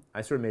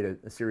 I sort of made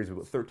a series of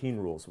about 13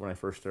 rules when I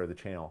first started the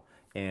channel,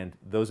 and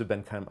those have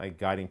been kind of my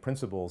guiding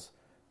principles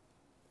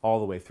all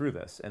the way through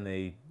this. And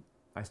I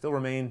still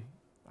remain,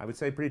 I would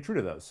say, pretty true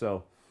to those.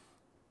 So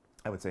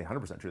I would say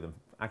 100% true to them,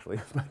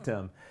 actually.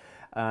 But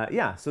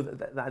yeah, so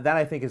that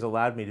I think has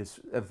allowed me to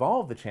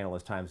evolve the channel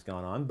as time's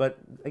gone on, but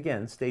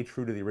again, stay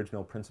true to the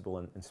original principle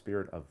and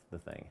spirit of the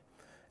thing.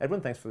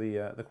 Edwin, thanks for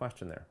the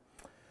question there.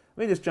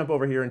 Let me just jump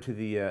over here into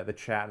the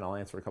chat, and I'll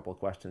answer a couple of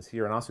questions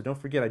here. And also, don't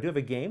forget, I do have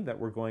a game that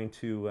we're going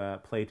to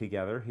play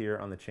together here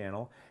on the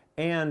channel,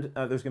 and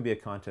there's going to be a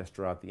contest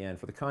draw at the end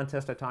for the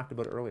contest I talked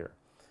about earlier.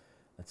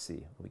 Let's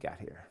see what we got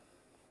here.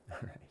 All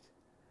right.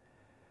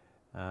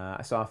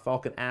 I saw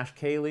Falcon Ash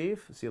K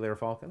leave. See you later,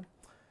 Falcon.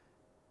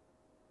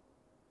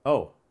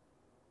 Oh.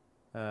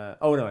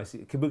 Oh, no, I see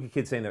Kabuki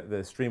Kid saying that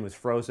the stream was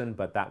frozen,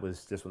 but that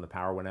was just when the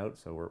power went out,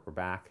 so we're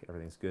back.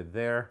 Everything's good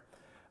there.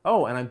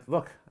 Oh, and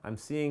I'm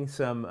seeing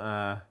some,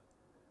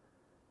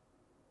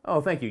 oh,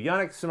 thank you.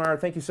 Yannick Samar,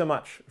 thank you so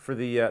much for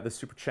the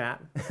super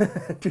chat.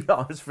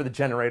 $2 for the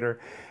generator.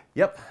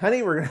 Yep,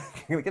 honey, we're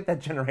gonna get that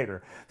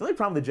generator. The only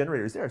problem with the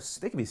generator is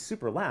they can be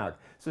super loud.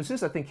 So as soon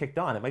as that thing kicked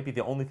on, it might be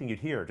the only thing you'd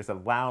hear, just a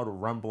loud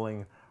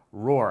rumbling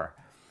roar,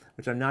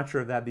 which I'm not sure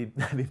if that'd be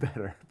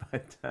better,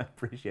 but I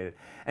appreciate it.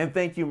 And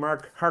thank you,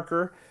 Mark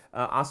Harker,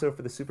 also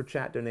for the super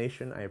chat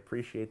donation. I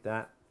appreciate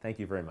that. Thank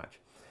you very much.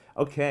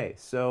 Okay,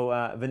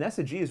 so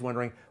Vanessa G is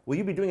wondering, will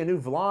you be doing a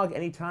new vlog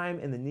anytime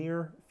in the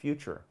near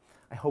future?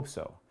 I hope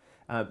so.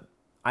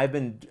 I've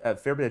been, a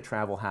fair bit of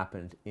travel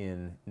happened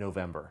in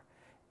November,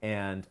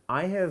 and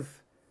I have,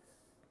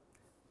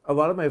 a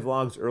lot of my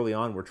vlogs early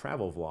on were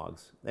travel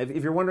vlogs.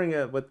 If you're wondering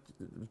what's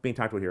being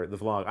talked about here, the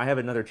vlog, I have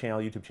another channel,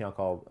 YouTube channel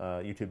called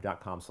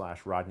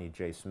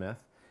youtube.com/RodneyJSmith, and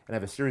I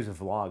have a series of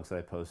vlogs that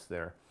I post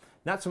there.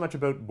 Not so much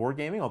about board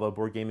gaming, although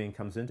board gaming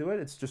comes into it.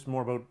 It's just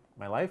more about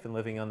my life and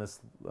living on this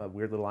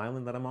weird little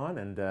island that I'm on,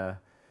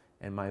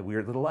 and my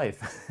weird little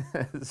life.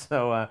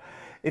 So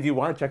if you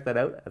want to check that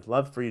out, I'd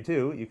love for you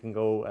to. You can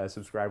go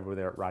subscribe over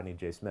there at Rodney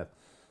J. Smith.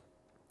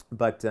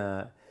 But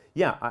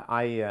yeah,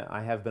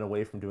 I have been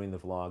away from doing the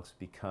vlogs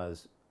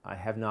because I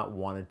have not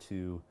wanted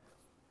to,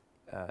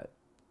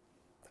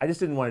 I just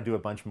didn't want to do a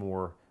bunch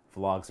more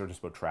vlogs that are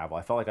just about travel.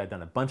 I felt like I'd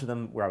done a bunch of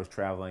them where I was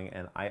traveling,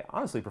 and I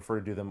honestly prefer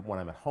to do them when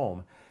I'm at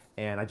home.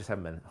 And I just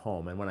haven't been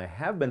home. And when I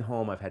have been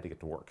home, I've had to get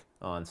to work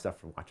on stuff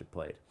for Watch It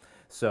Played.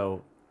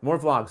 So more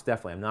vlogs,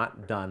 definitely. I'm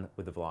not done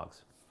with the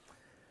vlogs.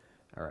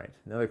 All right,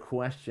 another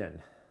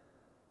question.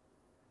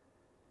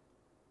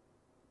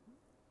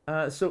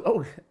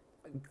 Oh,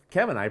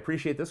 Kevin, I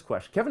appreciate this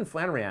question. Kevin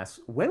Flannery asks,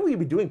 when will you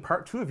be doing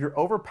part 2 of your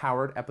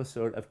overpowered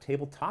episode of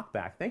Table Talk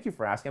Back? Thank you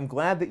for asking. I'm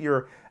glad that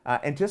you're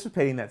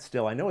anticipating that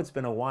still. I know it's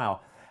been a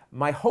while.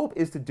 My hope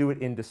is to do it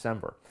in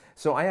December.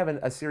 So I have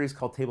a series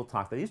called Table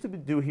Talk that I used to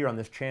do here on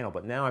this channel,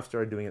 but now I've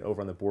started doing it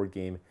over on the Board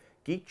Game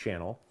Geek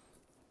channel.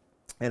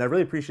 And I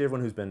really appreciate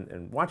everyone who's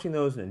been watching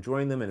those and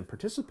enjoying them and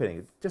participating.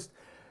 It's just,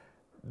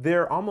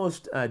 they're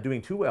almost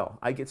doing too well.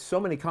 I get so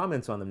many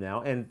comments on them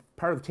now, and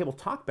part of the Table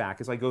Talk Back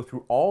is I go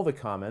through all the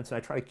comments and I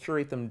try to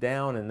curate them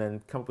down and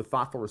then come up with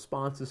thoughtful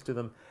responses to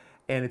them.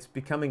 And it's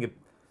becoming a...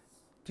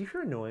 Do you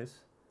hear a noise?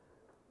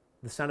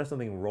 The sound of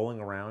something rolling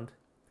around?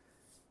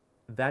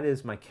 That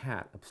is my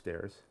cat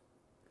upstairs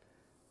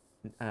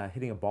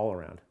hitting a ball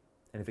around.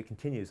 And if it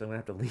continues, I'm going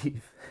to have to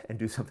leave and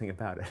do something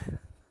about it.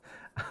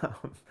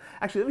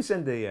 Actually, let me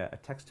send a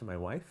text to my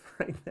wife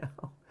right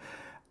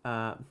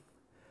now.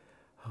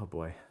 Oh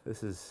boy,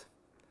 this is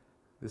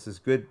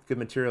good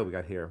material we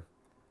got here.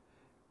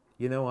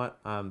 You know what?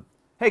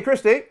 Hey,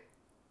 Christy!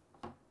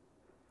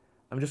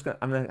 I'm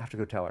gonna have to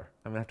go tell her.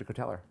 That's what I'm gonna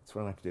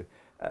have to do.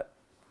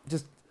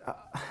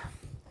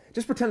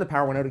 Just pretend the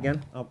power went out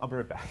again. I'll be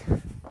right back.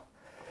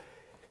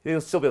 You'll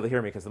still be able to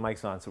hear me because the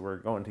mic's on, so we're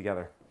going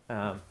together.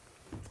 Maybe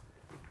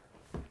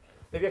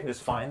I can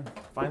just find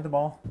the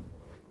ball.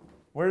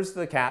 Where's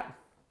the cat?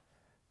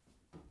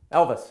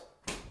 Elvis,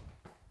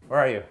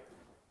 where are you?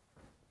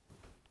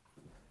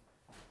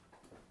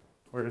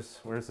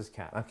 Where's this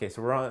cat? Okay,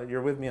 so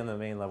you're with me on the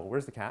main level.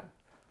 Where's the cat?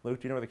 Luke,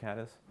 do you know where the cat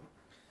is?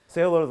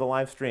 Say hello to the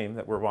live stream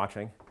that we're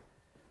watching.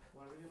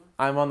 What are we doing?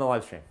 I'm on the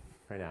live stream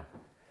right now.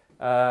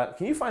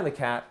 Can you find the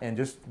cat and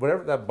just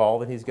whatever that ball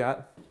that he's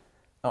got?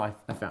 Oh, I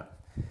found it.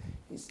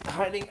 He's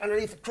hiding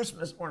underneath the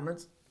Christmas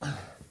ornaments.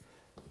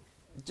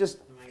 Just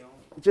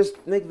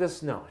make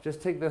this, no,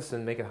 just take this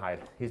and make it hide.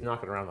 He's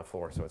knocking around the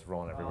floor, so it's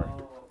rolling everywhere.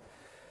 Oh.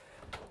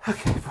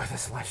 Okay, boy,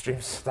 this live stream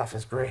stuff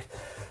is great.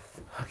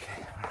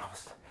 Okay, we're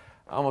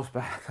almost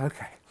back.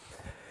 Okay.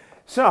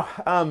 So,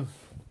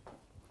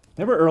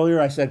 remember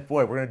earlier I said,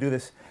 boy, we're going to do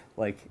this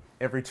like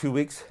every 2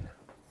 weeks?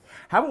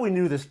 How about we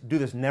do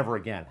this never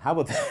again? How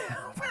about that?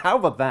 How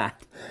about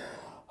that?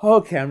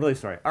 Okay, I'm really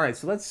sorry. All right,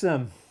 so let's,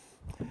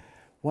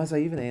 was I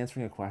even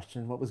answering a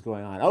question? What was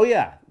going on? Oh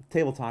yeah,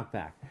 Table Talk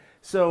Back.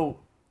 So,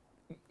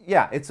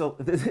 yeah, it's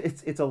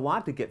a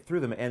lot to get through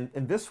them, and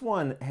this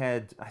one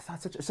had, I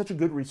thought, such a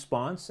good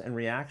response and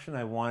reaction.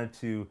 I wanted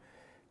to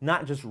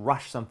not just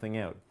rush something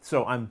out.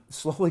 So I'm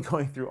slowly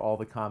going through all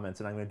the comments,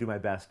 and I'm going to do my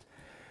best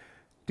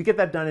to get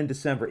that done in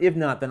December. If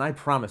not, then I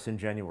promise in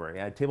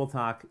January. Table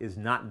Talk is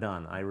not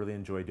done. I really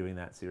enjoy doing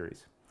that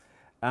series.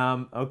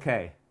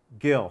 Okay,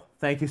 Gil,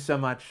 thank you so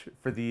much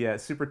for the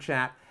super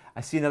chat.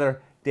 I see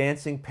another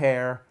dancing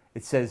pair.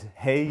 It says,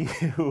 hey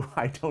you.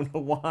 I don't know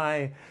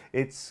why.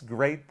 It's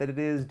great that it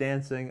is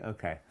dancing.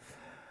 Okay.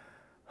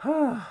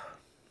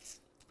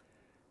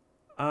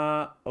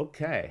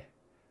 Okay.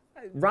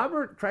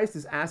 Robert Christ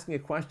is asking a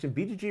question.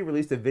 BGG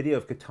released a video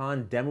of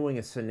Catan demoing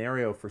a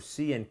scenario for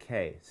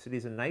C&K,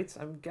 Cities and Knights,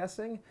 I'm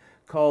guessing,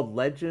 called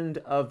Legend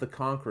of the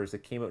Conquerors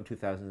that came out in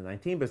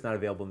 2019, but it's not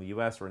available in the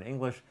US or in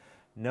English.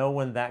 Know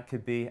when that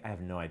could be? I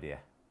have no idea.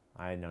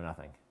 I know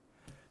nothing.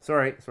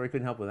 Sorry,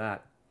 couldn't help with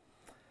that.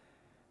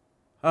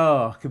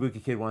 Oh,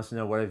 Kabuki Kid wants to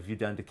know, what have you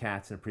done to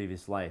cats in a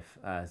previous life?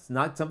 It's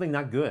something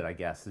not good, I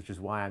guess, which is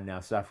why I'm now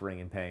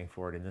suffering and paying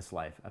for it in this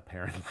life,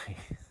 apparently.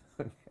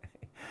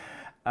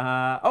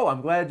 Oh,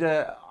 I'm glad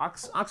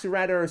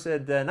Oxyradar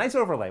said, nice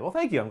overlay. Well,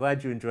 thank you. I'm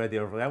glad you enjoyed the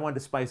overlay. I wanted to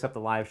spice up the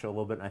live show a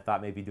little bit, and I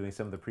thought maybe doing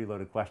some of the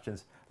preloaded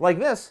questions like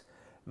this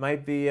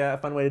might be a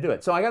fun way to do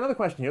it. So I got another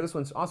question here. This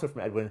one's also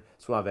from Edwin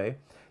Suave.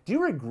 Do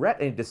you regret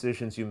any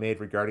decisions you made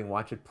regarding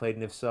Watch It Played,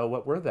 and if so,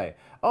 what were they?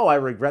 Oh, I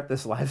regret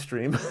this live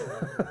stream.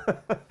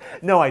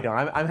 No, I don't.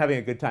 I'm having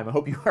a good time. I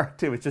hope you are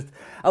too. It's just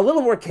a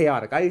little more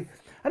chaotic. I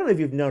don't know if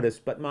you've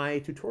noticed, but my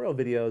tutorial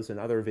videos and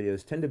other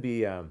videos tend to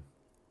be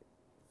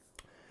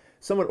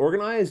somewhat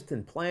organized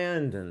and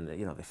planned, and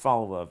they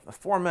follow a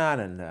format,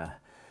 and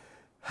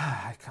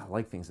I kind of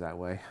like things that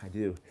way. I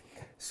do.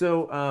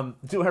 So,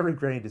 do I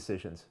regret any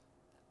decisions?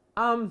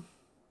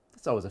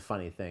 It's always a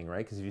funny thing,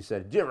 right? Because if you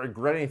said, do you ever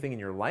regret anything in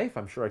your life?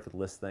 I'm sure I could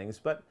list things,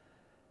 but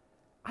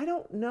I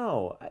don't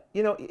know.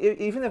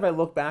 Even if I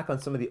look back on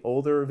some of the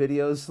older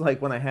videos,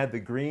 like when I had the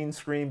green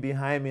screen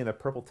behind me and the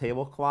purple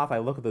tablecloth, I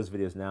look at those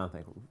videos now and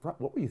think,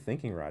 what were you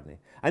thinking, Rodney?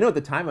 I know at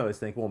the time I was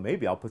thinking, well,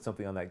 maybe I'll put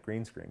something on that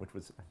green screen, which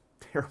was a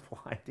terrible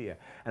idea.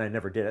 And I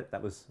never did it.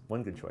 That was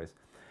one good choice.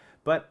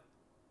 But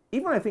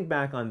even when I think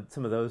back on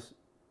some of those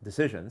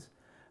decisions,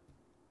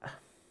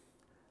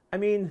 I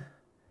mean,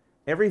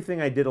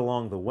 everything I did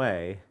along the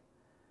way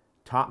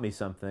taught me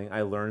something.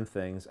 I learned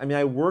things. I mean,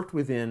 I worked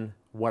within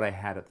what I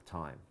had at the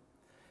time,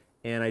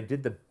 and I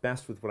did the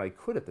best with what I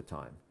could at the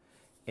time.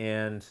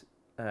 And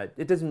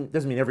it doesn't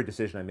mean every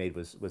decision I made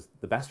was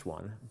the best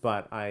one,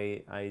 but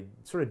I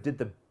sort of did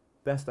the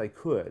best I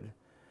could.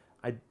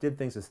 I did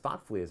things as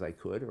thoughtfully as I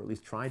could, or at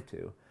least tried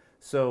to.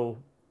 So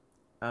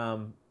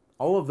all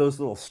of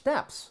those little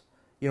steps,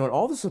 and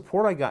all the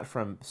support I got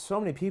from so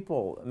many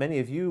people, many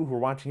of you who are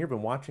watching here,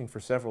 been watching for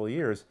several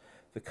years,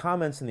 the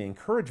comments and the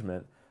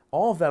encouragement,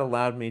 all of that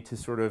allowed me to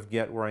sort of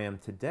get where I am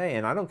today.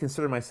 And I don't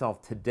consider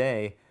myself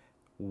today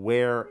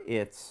where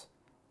it's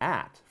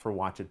at for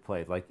Watch It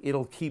Played. Like,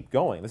 it'll keep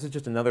going. This is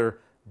just another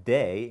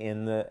day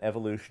in the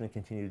evolution and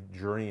continued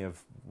journey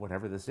of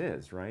whatever this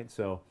is, right?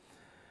 So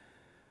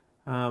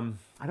I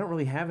don't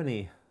really have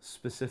any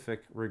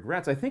specific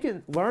regrets. I think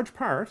in large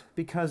part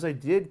because I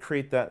did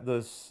create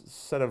those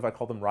set of, I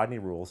call them Rodney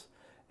rules,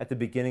 at the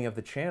beginning of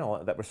the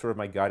channel that were sort of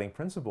my guiding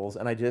principles,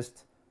 and I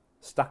just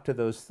stuck to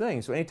those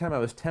things. So anytime I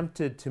was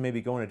tempted to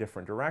maybe go in a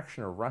different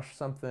direction or rush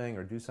something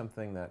or do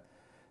something that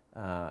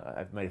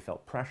I might have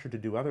felt pressure to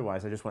do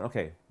otherwise, I just went,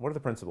 okay, what are the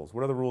principles?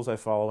 What are the rules I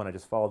follow? And I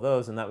just follow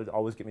those, and that would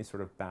always get me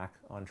sort of back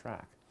on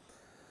track.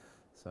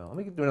 So let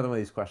me do another one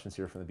of these questions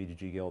here from the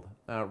BGG Guild.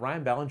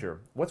 Ryan Ballinger,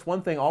 what's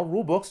one thing all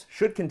rule books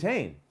should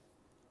contain?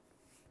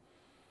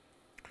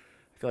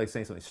 I feel like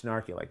saying something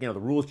snarky, like, the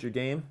rules to your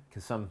game,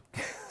 because some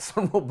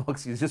rule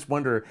books, you just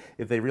wonder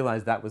if they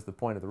realized that was the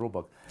point of the rule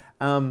book.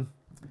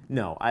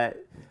 No,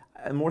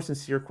 a more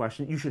sincere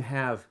question, you should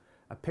have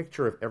a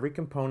picture of every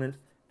component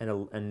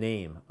and a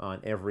name on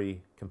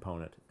every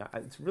component.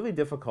 It's really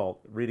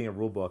difficult reading a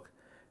rule book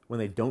when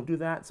they don't do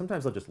that.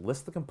 Sometimes they'll just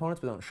list the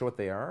components but they don't show what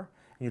they are.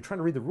 And you're trying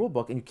to read the rule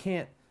book and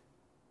you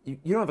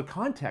don't have a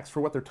context for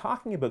what they're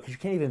talking about because you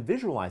can't even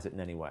visualize it in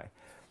any way.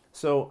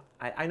 So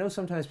I know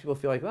sometimes people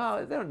feel like,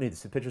 well, they don't need to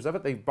see pictures of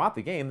it. They bought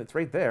the game. It's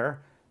right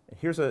there.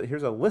 Here's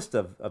a list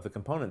of the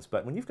components.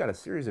 But when you've got a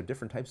series of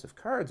different types of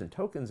cards and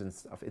tokens and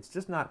stuff, it's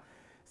just not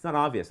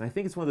obvious. And I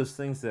think it's one of those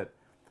things that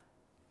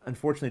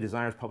unfortunately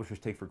designers, publishers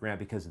take for granted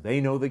because they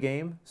know the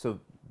game, so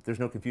there's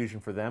no confusion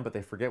for them, but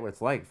they forget what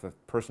it's like if the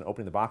person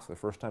opening the box for the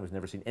first time has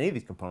never seen any of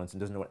these components and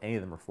doesn't know what any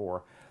of them are for.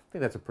 I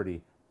think that's a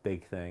pretty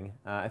big thing.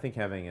 I think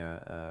having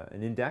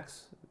an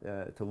index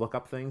to look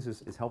up things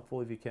is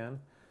helpful if you can.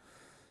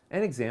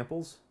 And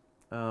examples.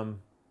 I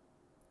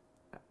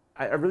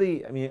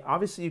mean,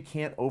 obviously you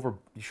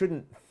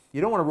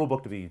don't want a rule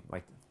book to be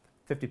like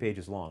 50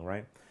 pages long,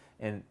 right?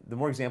 And the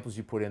more examples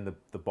you put in,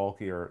 the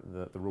bulkier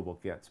the rule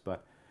book gets.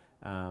 But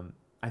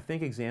I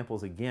think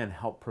examples, again,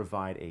 help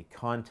provide a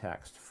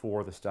context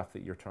for the stuff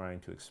that you're trying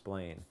to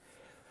explain.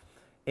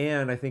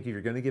 And I think if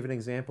you're going to give an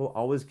example,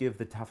 always give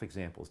the tough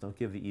examples. Don't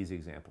give the easy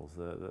examples.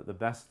 The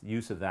best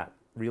use of that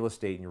real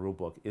estate in your rule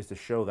book is to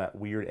show that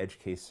weird edge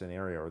case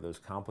scenario or those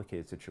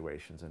complicated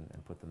situations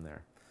and put them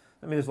there.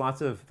 I mean, there's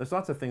lots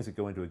of things that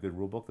go into a good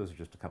rule book. Those are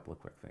just a couple of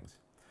quick things.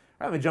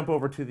 All right, let me jump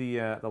over to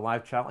the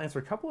live chat. I'll answer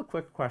a couple of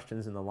quick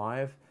questions in the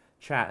live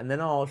chat, and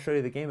then I'll show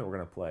you the game that we're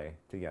going to play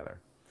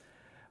together.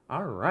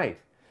 All right.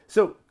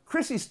 So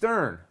Chrissy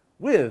Stern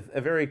with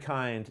a very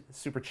kind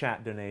super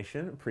chat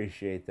donation.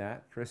 Appreciate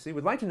that, Chrissy.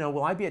 Would like to know,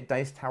 will I be at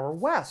Dice Tower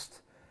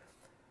West?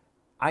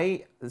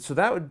 I'm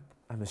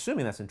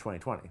assuming that's in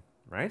 2020,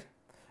 right?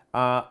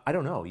 I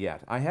don't know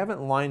yet. I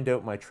haven't lined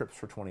out my trips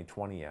for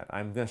 2020 yet.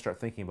 I'm going to start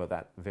thinking about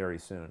that very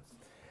soon.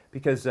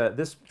 Because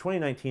this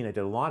 2019, I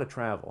did a lot of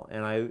travel,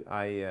 and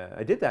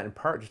I did that in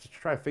part just to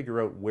try to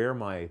figure out where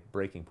my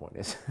breaking point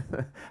is.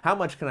 How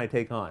much can I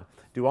take on?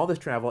 Do all this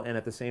travel, and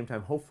at the same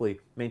time,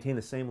 hopefully, maintain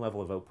the same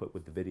level of output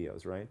with the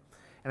videos, right?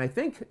 And I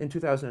think in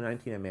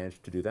 2019, I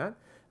managed to do that.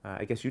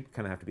 I guess you'd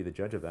kind of have to be the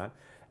judge of that.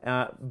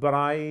 But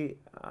I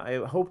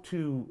hope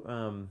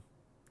to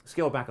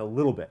scale back a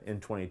little bit in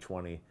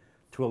 2020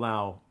 to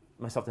allow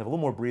myself to have a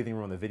little more breathing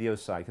room on the video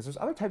side, because there's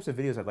other types of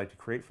videos I'd like to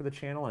create for the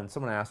channel, and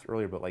someone asked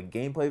earlier about like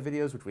gameplay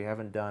videos, which we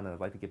haven't done, and I'd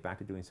like to get back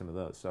to doing some of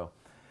those. So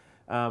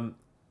I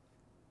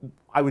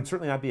would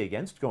certainly not be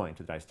against going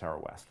to Dice Tower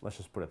West. Let's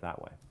just put it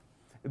that way.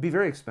 It'd be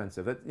very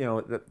expensive.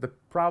 The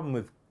problem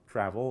with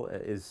travel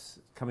is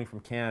coming from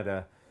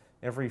Canada,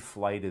 every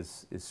flight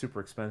is super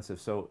expensive.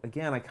 So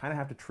again, I kind of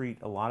have to treat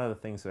a lot of the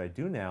things that I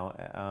do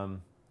now,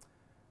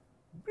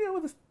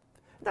 with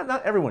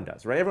not everyone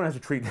does, right? Everyone has to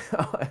treat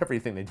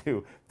everything they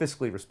do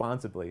fiscally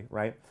responsibly,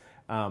 right?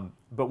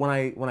 But when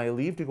I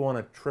leave to go on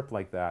a trip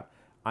like that,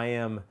 I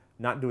am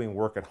not doing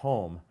work at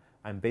home.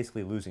 I'm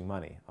basically losing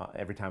money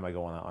every time I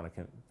go on a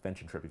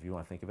convention trip, if you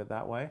want to think of it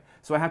that way.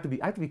 So I have to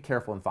be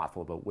careful and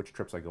thoughtful about which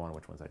trips I go on and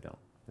which ones I don't,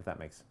 if that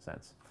makes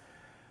sense.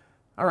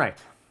 All right.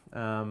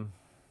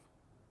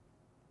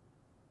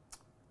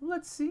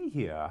 Let's see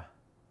here.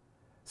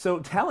 So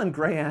Talon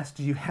Gray asked,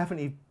 do you have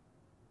any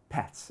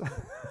pets?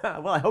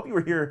 Well, I hope you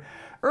were here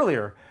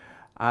earlier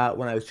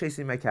when I was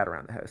chasing my cat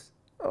around the house.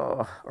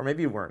 Oh, or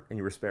maybe you weren't and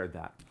you were spared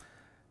that.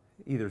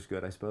 Either's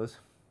good, I suppose.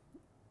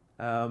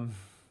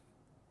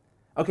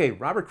 Okay,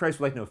 Robert Christ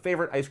would like to know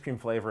favorite ice cream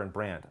flavor and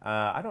brand.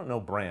 I don't know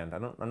brand. I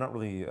don't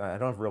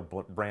have real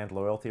brand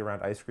loyalty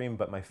around ice cream,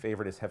 but my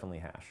favorite is Heavenly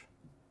Hash.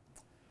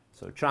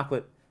 So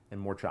chocolate and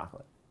more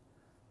chocolate.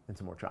 And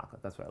some more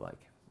chocolate. That's what I like.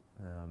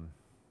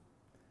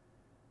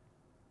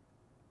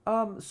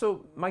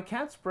 So my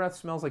cat's breath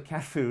smells like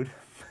cat food.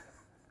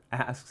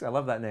 Asks, I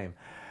love that name.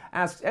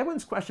 Asks,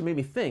 Edwin's question made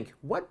me think,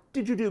 what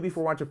did you do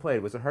before Watch It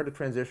Played? Was it hard to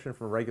transition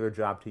from a regular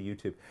job to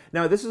YouTube?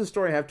 Now, this is a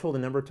story I've told a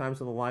number of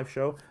times on the live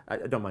show. I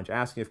don't mind you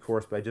asking, of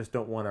course, but I just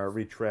don't want to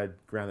retread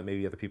ground that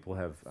maybe other people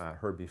have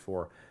heard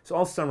before. So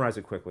I'll summarize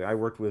it quickly. I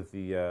worked with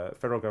the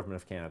federal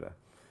government of Canada.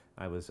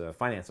 I was a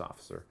finance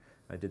officer.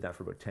 I did that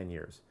for about 10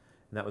 years.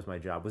 And that was my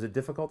job. Was it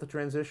difficult to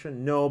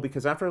transition? No,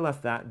 because after I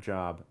left that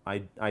job,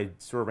 I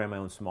sort of ran my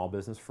own small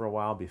business for a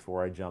while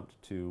before I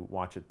jumped to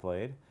Watch It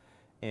Played.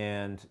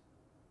 And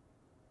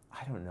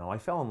I don't know, I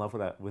fell in love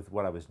with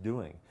what I was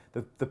doing.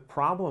 The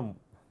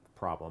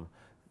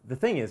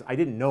thing is, I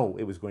didn't know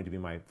it was going to be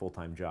my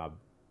full-time job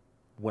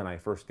when I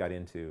first got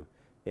into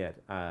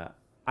it.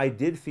 I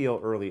did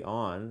feel early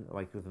on,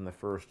 like within the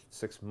first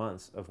 6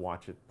 months of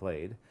Watch It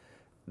Played,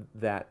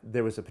 that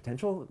there was a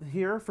potential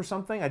here for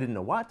something. I didn't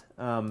know what,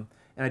 and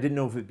I didn't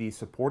know if it would be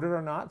supported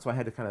or not, so I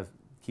had to kind of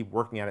keep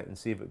working at it and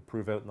see if it would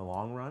prove out in the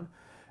long run.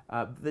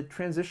 The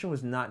transition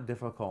was not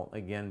difficult,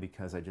 again,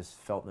 because I just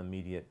felt an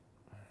immediate,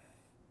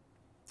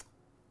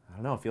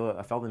 I don't know,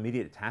 I felt an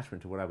immediate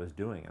attachment to what I was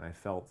doing, and I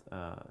felt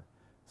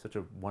such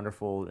a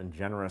wonderful and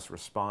generous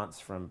response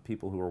from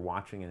people who were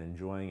watching and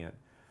enjoying it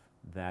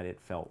that it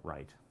felt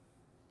right.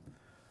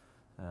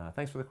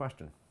 Thanks for the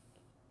question.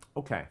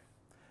 Okay.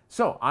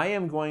 So I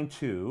am going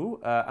to,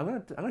 I'm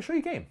going to show you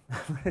a game.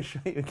 I'm going to show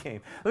you a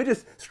game. Let me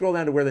just scroll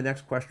down to where the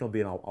next question will be,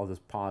 and I'll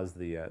just pause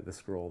the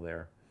scroll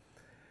there.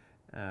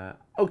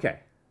 Okay.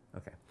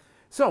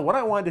 So what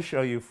I wanted to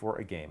show you for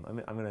a game,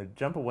 I'm going to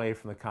jump away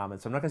from the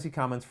comments. I'm not going to see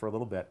comments for a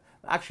little bit.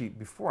 Actually,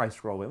 before I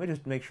scroll away, let me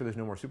just make sure there's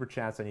no more super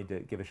chats I need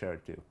to give a shout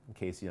out to, in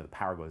case the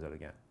power goes out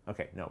again.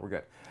 Okay, no, we're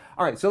good.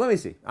 All right, so let me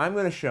see. I'm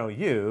going to show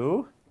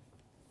you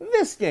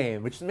this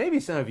game, which maybe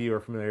some of you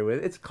are familiar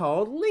with. It's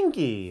called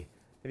Linky.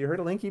 Have you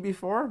heard of Linky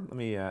before? Let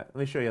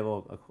me show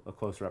you a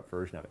closer up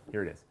version of it.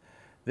 Here it is.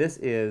 This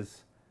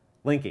is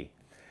Linky.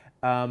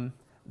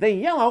 They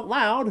yell out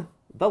loud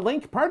the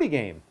Link party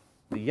game.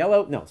 The yell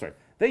out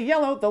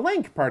the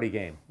Link party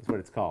game is what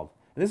it's called.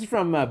 And this is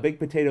from Big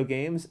Potato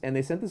Games, and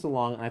they sent this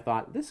along, and I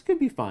thought this could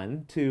be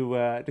fun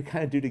to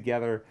kind of do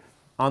together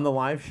on the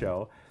live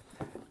show.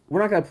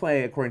 We're not going to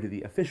play according to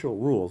the official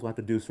rules. We'll have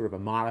to do sort of a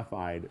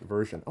modified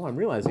version. Oh, I'm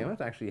realizing I have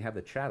to actually have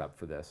the chat up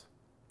for this.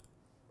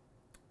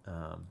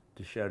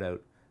 To shout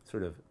out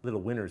sort of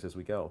little winners as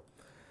we go.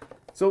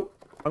 So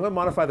I'm going to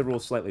modify the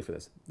rules slightly for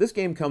this. This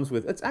game comes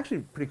with, it's actually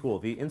pretty cool.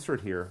 The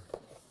insert here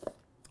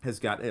has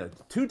got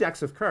 2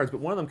 decks of cards, but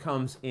one of them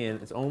comes in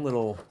its own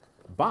little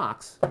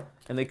box,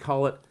 and they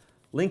call it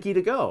Linky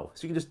to Go.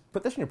 So you can just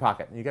put this in your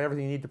pocket, and you got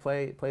everything you need to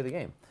play the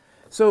game.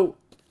 So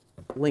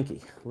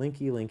Linky.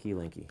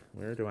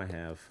 Where do I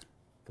have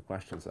the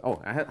questions?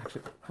 Oh, I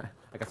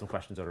got some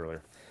questions out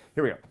earlier.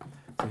 Here we go.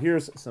 So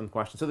here's some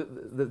questions. So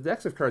the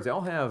decks of cards, they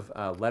all have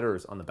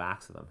letters on the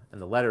backs of them,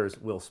 and the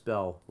letters will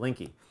spell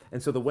Linky.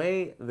 And so the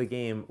way the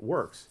game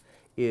works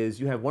is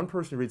you have one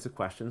person who reads the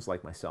questions,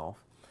 like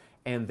myself,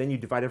 and then you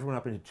divide everyone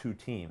up into 2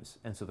 teams.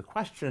 And so the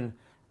question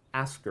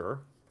asker,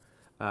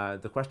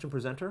 the question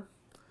presenter,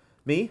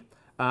 me,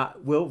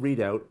 will read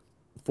out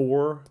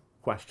 4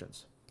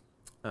 questions.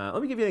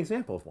 Let me give you an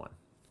example of one.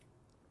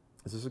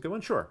 Is this a good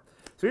one? Sure.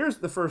 So here's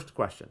the first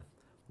question.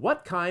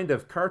 What kind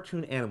of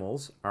cartoon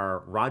animals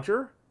are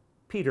Roger,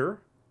 Peter,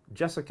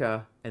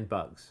 Jessica, and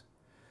Bugs?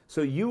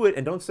 So you would,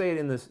 and don't say it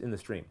in the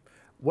stream,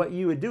 what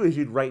you would do is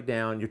you'd write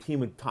down, your team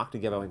would talk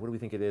together, like, what do we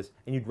think it is?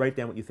 And you'd write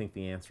down what you think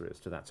the answer is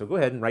to that. So go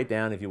ahead and write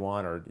down if you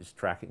want, or just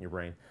track it in your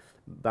brain.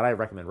 But I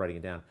recommend writing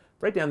it down.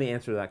 Write down the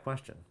answer to that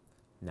question.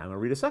 Now I'm going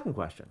to read a second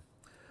question.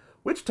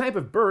 Which type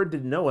of bird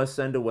did Noah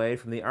send away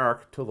from the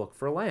ark to look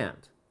for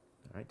land?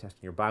 All right, testing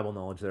your Bible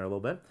knowledge there a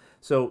little bit.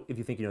 So if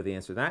you think you know the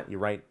answer to that, you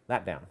write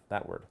that down,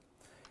 that word.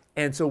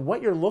 And so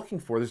what you're looking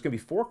for, there's going to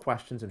be 4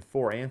 questions and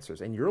 4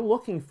 answers. And you're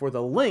looking for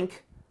the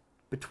link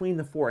between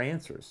the 4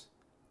 answers.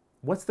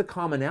 What's the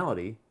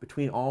commonality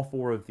between all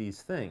 4 of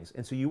these things?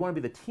 And so you want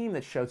to be the team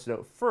that shouts it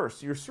out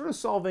first. So you're sort of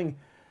solving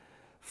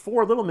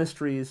 4 little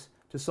mysteries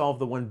to solve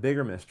the one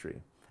bigger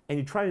mystery. And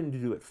you try to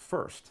do it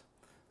first.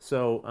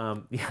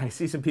 So yeah, I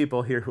see some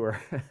people here who are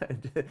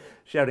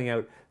shouting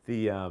out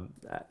the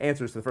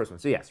answers to the first one.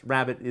 So yes,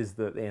 rabbit is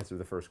the answer to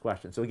the first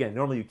question. So again,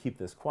 normally you keep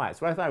this quiet.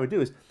 So what I thought I would do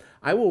is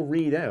I will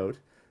read out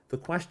the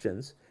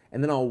questions,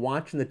 and then I'll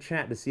watch in the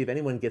chat to see if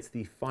anyone gets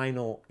the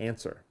final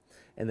answer.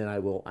 And then I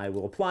will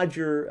applaud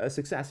your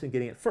success in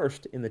getting it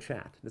first in the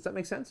chat. Does that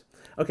make sense?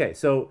 Okay,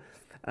 so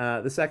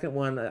the second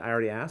one I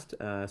already asked,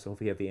 so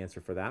hopefully you have the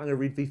answer for that. I'm going to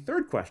read the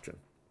third question.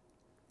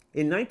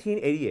 In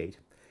 1988,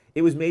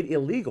 it was made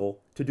illegal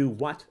to do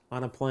what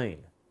on a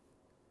plane?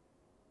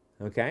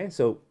 Okay,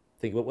 so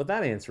think about what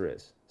that answer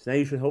is. So now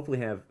you should hopefully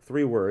have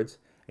 3 words,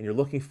 and you're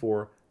looking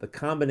for the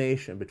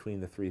combination between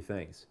the 3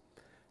 things.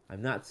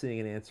 I'm not seeing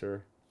an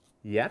answer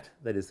yet.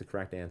 That is the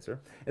correct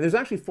answer. And there's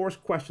actually 4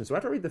 questions. So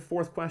after I read the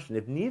 4th question,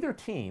 if neither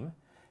team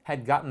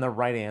had gotten the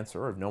right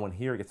answer, or if no one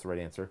here gets the right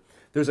answer,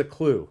 there's a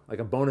clue, like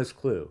a bonus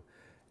clue.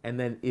 And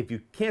then if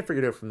you can't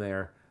figure it out from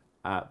there,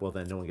 well,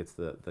 then no one gets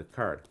the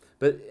card.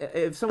 But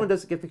if someone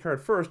doesn't get the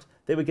card first,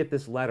 they would get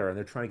this letter, and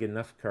they're trying to get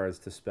enough cards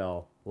to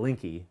spell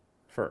Linky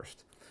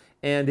first.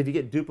 And if you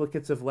get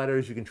duplicates of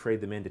letters, you can trade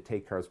them in to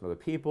take cards from other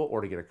people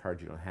or to get a card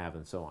you don't have,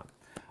 and so on.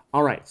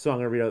 All right, so I'm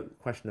going to read out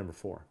question number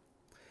 4.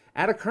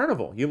 At a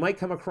carnival, you might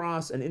come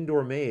across an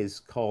indoor maze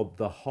called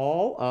the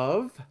Hall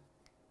of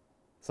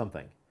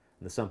something.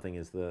 And the something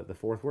is the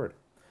 4th word.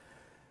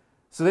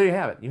 So there you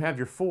have it. You have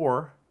your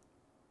 4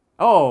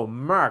 Oh,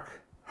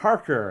 Mark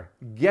Harker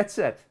gets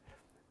it.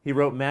 He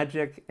wrote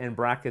magic and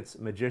brackets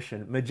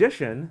magician.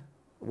 Magician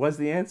was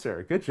the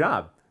answer. Good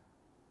job.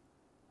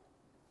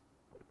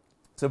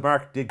 So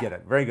Mark did get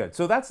it. Very good.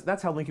 So that's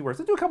how Linky works.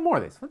 Let's do a couple more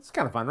of these. It's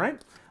kind of fun,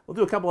 right? We'll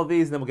do a couple of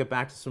these, and then we'll get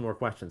back to some more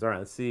questions. All right,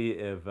 let's see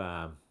if...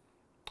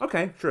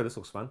 okay, sure, this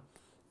looks fun.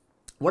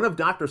 One of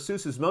Dr.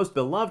 Seuss's most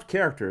beloved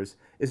characters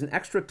is an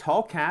extra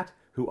tall cat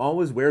who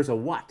always wears a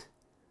what?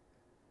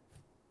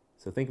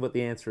 So think what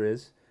the answer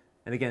is.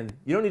 And again,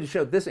 you don't need to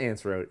shout this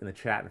answer out in the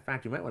chat. In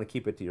fact, you might want to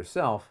keep it to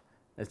yourself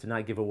as to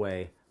not give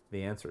away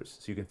the answers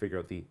so you can figure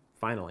out the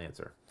final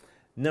answer.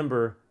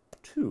 Number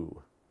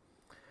 2.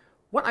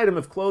 What item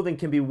of clothing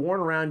can be worn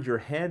around your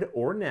head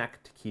or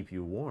neck to keep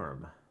you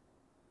warm?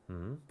 I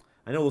know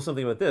a little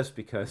something about this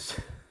because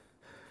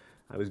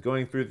I was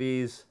going through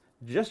these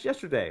just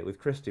yesterday with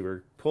Christy. We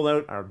pulled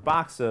out our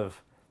box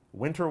of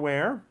winter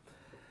wear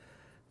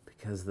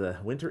because the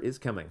winter is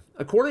coming.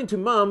 According to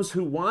moms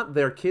who want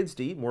their kids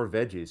to eat more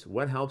veggies,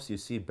 what helps you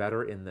see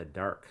better in the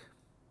dark?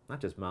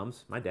 Not just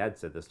moms. My dad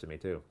said this to me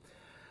too.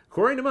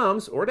 According to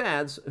moms or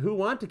dads who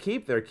want to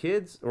keep their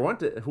kids or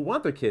who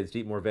want their kids to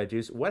eat more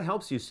veggies, what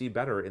helps you see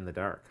better in the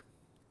dark?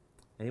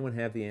 Anyone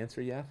have the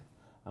answer yet?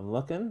 I'm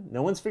looking.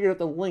 No one's figured out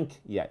the link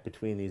yet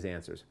between these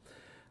answers.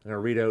 I'm going to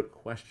read out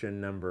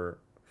question number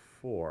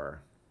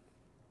 4.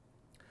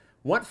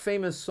 What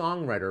famous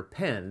songwriter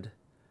penned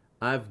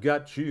 "I've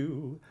Got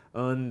You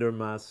Under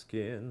My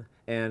Skin"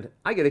 and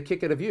 "I Get a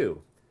Kick Out of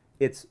You"?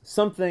 It's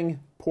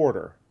something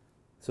Porter.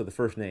 So the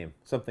first name,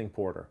 something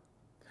Porter.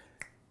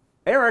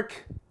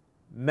 Eric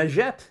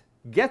Maget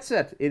gets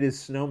it. It is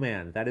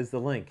Snowman. That is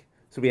the link.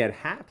 So we had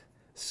hat,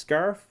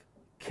 scarf,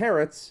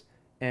 carrots,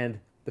 and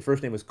the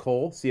first name was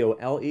Cole,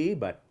 C-O-L-E,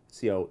 but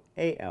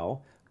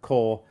C-O-A-L.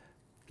 Cole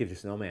gives you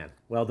Snowman.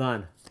 Well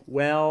done.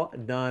 Well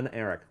done,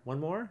 Eric. One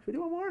more? Should we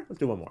do one more? Let's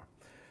do one more.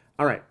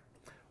 All right.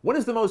 What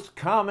is the most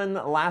common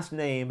last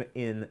name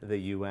in the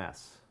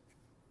U.S.?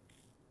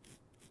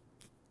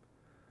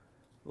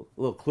 A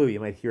little clue you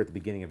might hear at the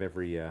beginning of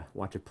every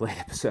Watch It Play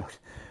episode.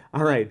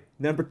 All right,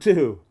 number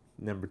 2.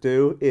 Number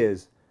 2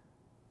 is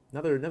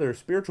another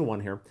spiritual one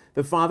here.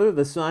 The Father,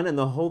 the Son, and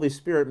the Holy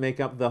Spirit make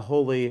up the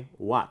holy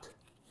what?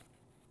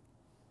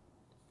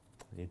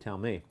 You tell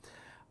me.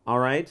 All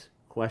right,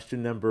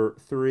 question number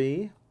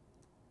 3.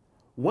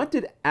 What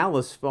did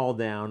Alice fall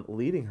down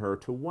leading her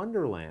to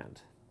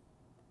Wonderland?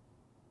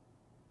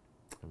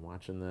 I'm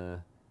watching the...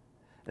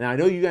 Now, I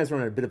know you guys are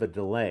on a bit of a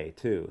delay,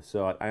 too,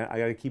 so I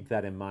got to keep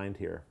that in mind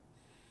here.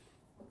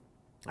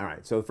 All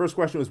right, so the first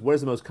question was, what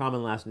is the most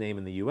common last name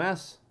in the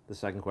U.S.? The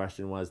second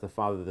question was, the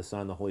Father, the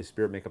Son, and the Holy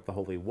Spirit make up the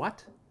holy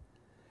what?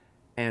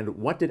 And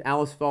what did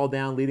Alice fall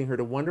down leading her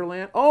to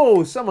Wonderland?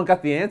 Oh, someone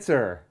got the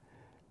answer.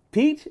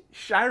 Pete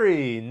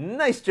Shirey,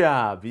 nice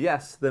job.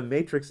 Yes, the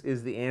matrix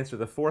is the answer.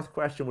 The fourth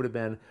question would have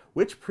been,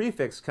 which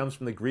prefix comes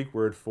from the Greek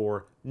word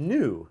for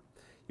new?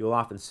 You'll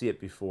often see it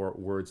before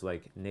words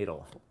like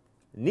natal.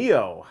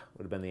 Neo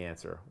would have been the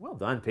answer. Well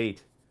done,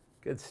 Pete.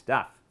 Good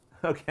stuff.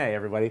 Okay,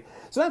 everybody.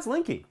 So that's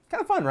Linky.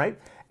 Kind of fun, right?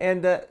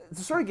 And it's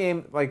a sort of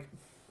game, like,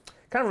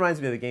 kind of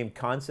reminds me of the game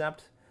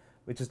Concept,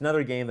 which is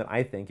another game that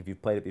I think, if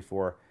you've played it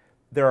before,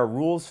 there are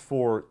rules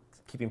for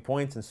keeping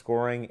points and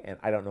scoring, and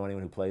I don't know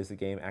anyone who plays the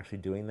game actually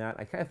doing that.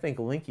 I kind of think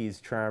Linky's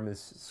charm is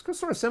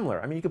sort of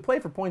similar. I mean, you can play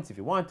for points if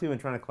you want to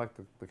and trying to collect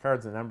the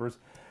cards and numbers,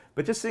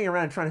 but just sitting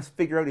around trying to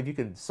figure out if you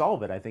can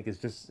solve it, I think, is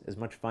just as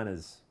much fun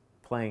as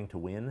playing to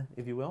win,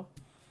 if you will.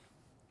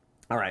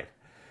 All right.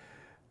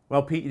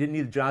 Well, Pete, you didn't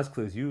need the Jaws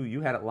clues.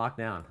 You had it locked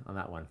down on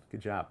that one.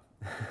 Good job.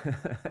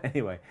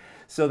 Anyway,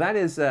 so that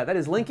is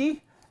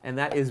Linky, and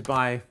that is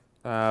by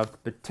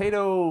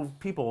Potato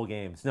People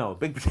Games. No,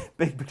 Big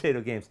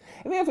Potato Games.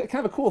 And we have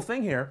kind of a cool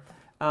thing here.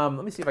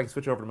 Let me see if I can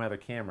switch over to my other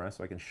camera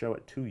so I can show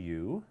it to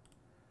you.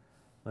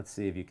 Let's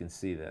see if you can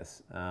see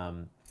this.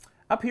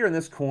 Up here in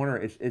this corner,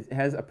 it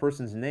has a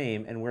person's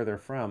name and where they're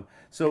from.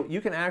 So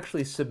you can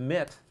actually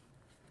submit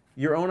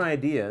your own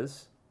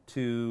ideas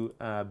to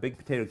Big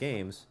Potato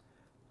Games,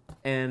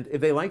 and if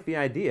they like the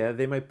idea,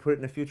 they might put it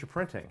in a future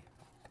printing.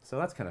 So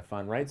that's kind of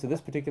fun, right? So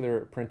this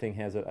particular printing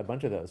has a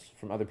bunch of those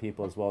from other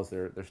people as well as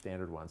their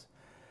standard ones.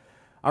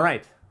 All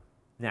right,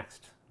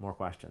 next, more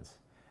questions.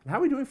 And how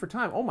are we doing for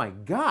time? Oh my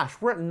gosh,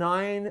 we're at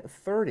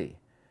 9:30.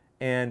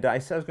 And I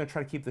said I was going to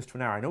try to keep this to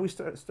an hour. I know we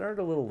started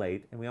a little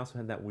late, and we also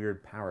had that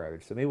weird power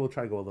outage, so maybe we'll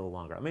try to go a little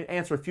longer. I'm going to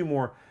answer a few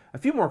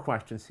more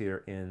questions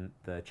here in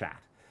the chat.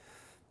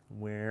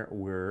 Where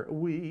were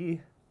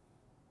we?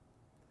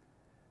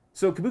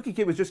 So Kabuki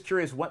Kid was just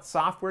curious, what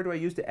software do I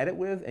use to edit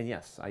with? And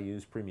yes, I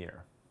use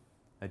Premiere,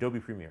 Adobe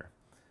Premiere.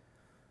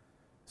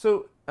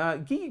 So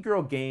Geeky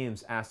Girl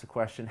Games asked a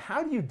question,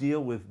 how do you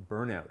deal with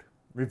burnout?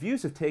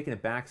 Reviews have taken a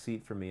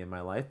backseat for me in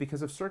my life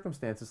because of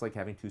circumstances like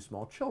having 2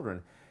 small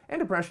children and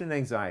depression and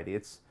anxiety.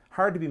 It's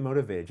hard to be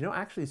motivated. You know,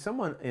 actually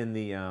someone in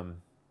the,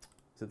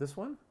 is it this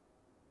one?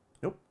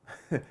 Nope.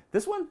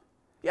 This one?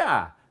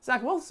 Yeah.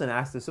 Zach Wilson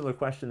asked a similar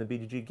question in the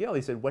BGG Guild.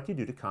 He said, what do you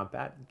do to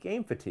combat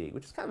game fatigue?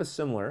 Which is kind of a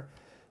similar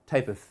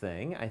type of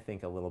thing, I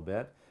think, a little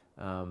bit.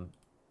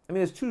 I mean,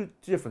 there's two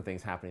different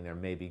things happening there,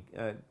 maybe.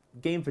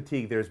 Game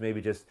fatigue, there's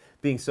maybe just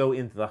being so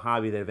into the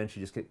hobby that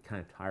eventually you just get kind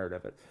of tired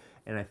of it.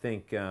 And I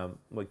think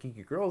what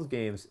Geeky Girls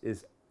Games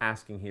is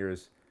asking here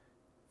is,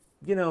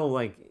 you know,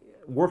 like,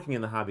 working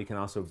in the hobby can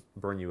also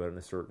burn you out in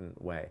a certain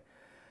way.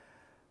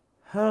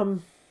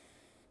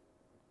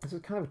 This is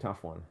kind of a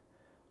tough one.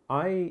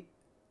 I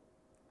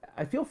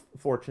feel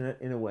fortunate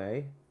in a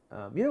way.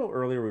 You know,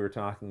 earlier we were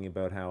talking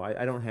about how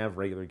I don't have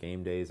regular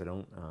game days. I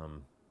don't,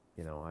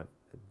 you know,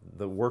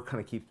 the work kind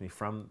of keeps me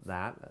from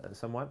that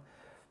somewhat.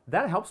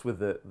 That helps with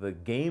the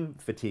game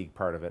fatigue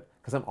part of it,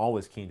 because I'm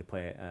always keen to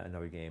play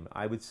another game.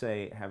 I would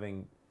say,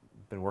 having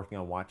been working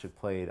on Watch It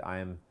Played, I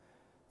am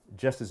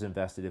just as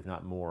invested, if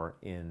not more,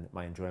 in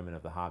my enjoyment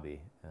of the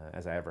hobby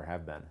as I ever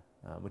have been,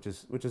 which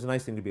is a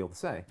nice thing to be able to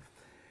say.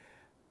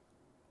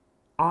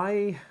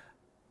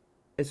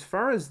 As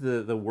far as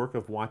the work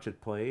of Watch It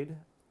Played,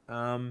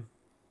 you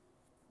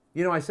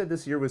know, I said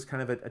this year was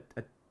kind of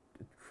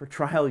a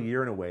trial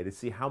year in a way, to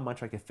see how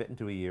much I could fit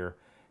into a year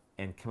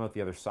and come out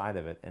the other side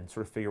of it and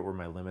sort of figure out where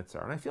my limits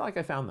are. And I feel like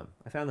I found them.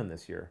 I found them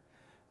this year.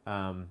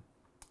 And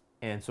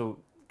so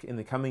in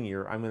the coming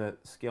year, I'm going to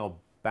scale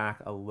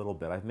back a little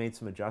bit. I've made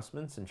some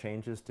adjustments and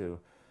changes to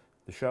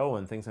the show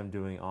and things I'm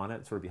doing on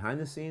it, sort of behind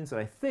the scenes, that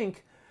I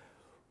think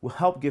will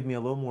help give me a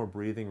little more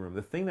breathing room.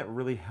 The thing that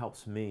really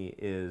helps me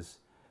is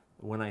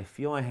when I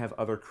feel I have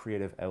other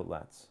creative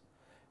outlets.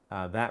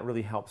 That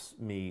really helps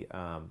me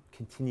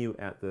continue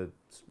at the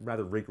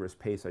rather rigorous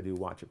pace I do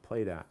Watch It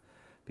Played at,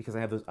 because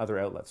I have those other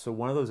outlets. So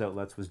one of those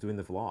outlets was doing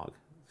the vlog.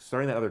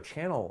 Starting that other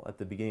channel at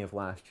the beginning of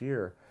last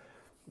year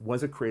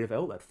was a creative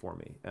outlet for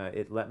me.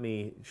 It let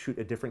me shoot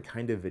a different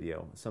kind of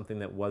video, something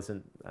that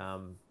wasn't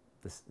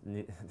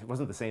it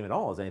wasn't the same at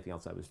all as anything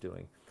else I was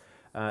doing.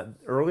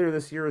 Earlier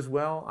this year as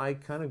well, I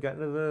kind of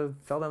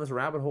fell down this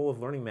rabbit hole of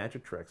learning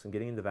magic tricks and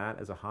getting into that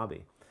as a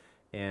hobby.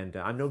 And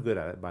I'm no good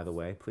at it, by the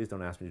way. Please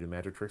don't ask me to do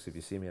magic tricks if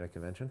you see me at a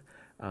convention.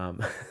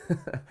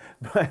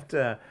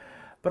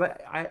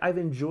 But I've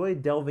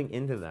enjoyed delving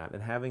into that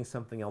and having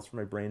something else for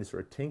my brain to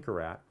sort of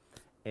tinker at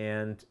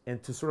and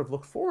to sort of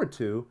look forward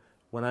to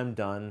when I'm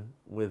done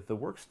with the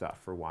work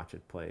stuff for Watch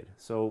It Played.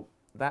 So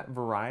that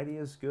variety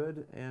is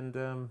good,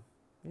 and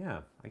yeah,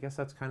 I guess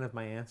that's kind of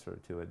my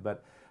answer to it.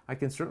 But I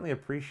can certainly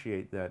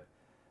appreciate that,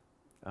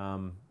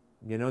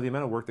 you know, the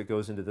amount of work that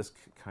goes into this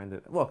kind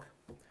of, look,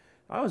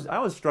 I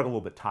always struggle a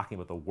little bit talking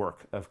about the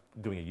work of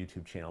doing a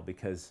YouTube channel,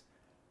 because,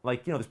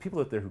 like, you know, there's people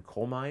out there who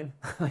coal mine.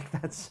 Like,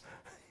 that's,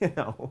 you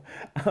know,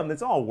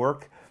 it's all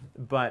work,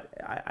 but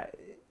I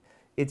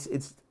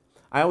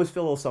always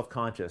feel a little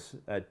self-conscious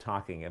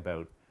talking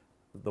about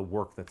the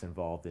work that's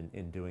involved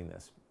in doing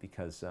this,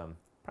 because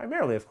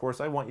primarily, of course,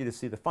 I want you to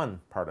see the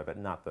fun part of it,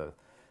 not the,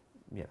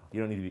 you know,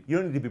 you don't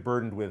need to be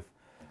burdened with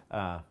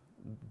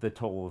the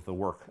toll of the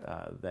work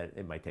that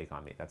it might take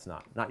on me. That's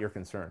not your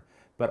concern.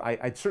 But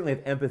I certainly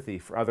have empathy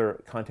for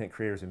other content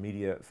creators and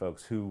media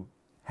folks who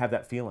have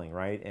that feeling,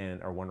 right,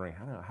 and are wondering,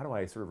 how do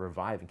I sort of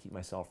revive and keep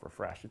myself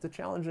refreshed? It's a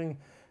challenging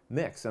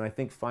mix, and I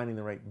think finding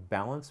the right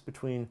balance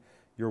between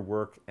your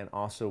work and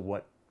also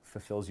what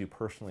fulfills you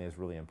personally is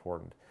really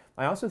important.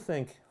 I also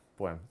think,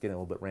 boy, I'm getting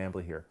a little bit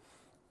rambly here,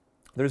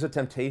 there's a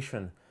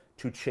temptation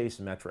to chase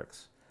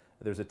metrics.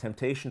 There's a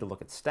temptation to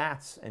look at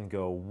stats and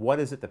go,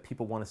 what is it that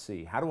people want to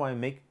see? How do I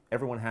make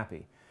everyone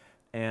happy?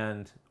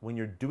 And when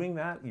you're doing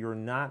that, you're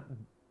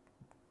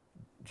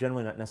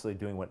generally not necessarily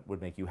doing what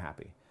would make you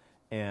happy.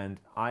 And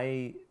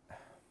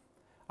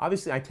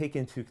obviously I take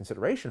into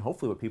consideration,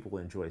 hopefully, what people will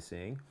enjoy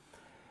seeing.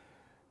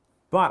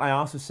 But I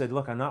also said,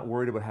 look, I'm not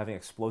worried about having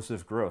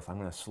explosive growth. I'm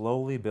going to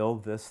slowly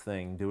build this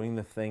thing, doing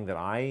the thing that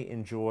I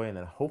enjoy, and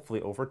then hopefully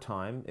over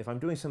time, if I'm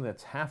doing something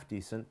that's half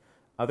decent,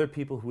 other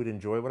people who would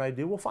enjoy what I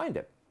do will find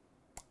it.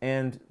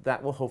 And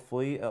that will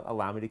hopefully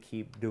allow me to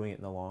keep doing it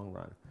in the long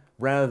run,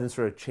 rather than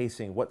sort of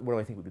chasing what do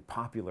I think would be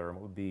popular and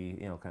what would be,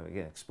 you know, kind of,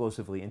 again,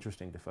 explosively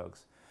interesting to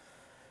folks.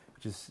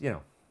 Which is, you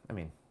know, I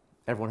mean,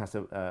 everyone has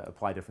to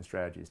apply different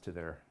strategies to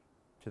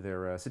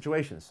their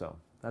situations. So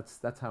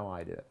that's how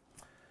I did it.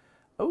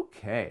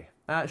 Okay,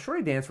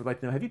 Shorty Dance would like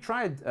to know, have you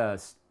tried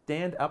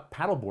stand-up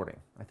paddleboarding?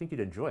 I think you'd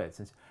enjoy it.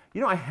 Since,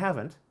 you know, I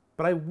haven't,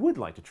 but I would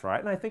like to try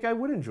it, and I think I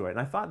would enjoy it. And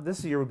I thought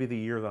this year would be the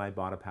year that I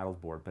bought a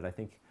paddleboard, but I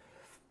think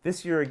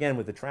this year, again,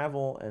 with the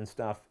travel and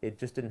stuff, it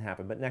just didn't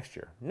happen. But next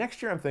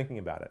year I'm thinking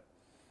about it.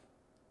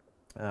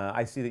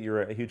 I see that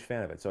you're a huge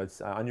fan of it, so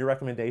it's on your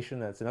recommendation.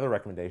 That's another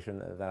recommendation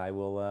that I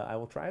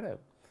will try it out.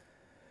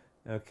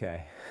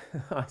 Okay,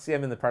 I see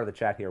I'm in the part of the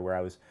chat here where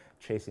I was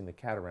chasing the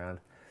cat around.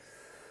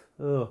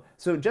 Oh.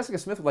 So Jessica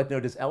Smith would like to know,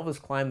 does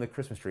Elvis climb the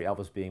Christmas tree?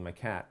 Elvis being my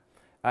cat.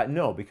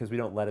 No, because we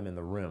don't let him in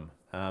the room.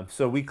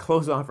 So we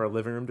close off our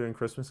living room during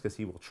Christmas because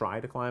he will try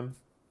to climb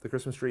the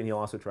Christmas tree, and he'll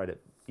also try to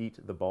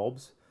eat the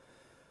bulbs.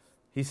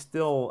 He's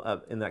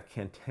still in that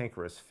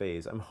cantankerous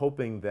phase. I'm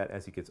hoping that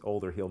as he gets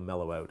older, he'll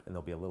mellow out and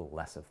there'll be a little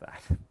less of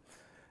that.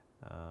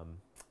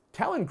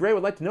 Talon Gray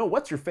would like to know,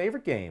 what's your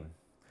favorite game?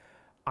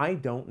 I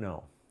don't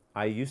know.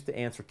 I used to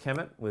answer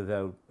Kemet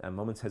without a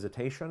moment's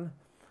hesitation.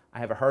 I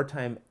have a hard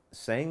time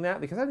saying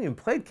that because I haven't even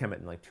played Kemet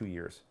in like 2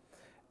 years.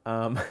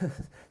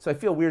 So I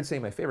feel weird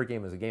saying my favorite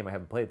game is a game I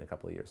haven't played in a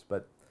couple of years,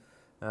 but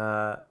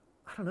I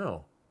don't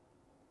know.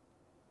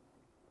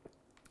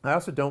 I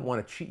also don't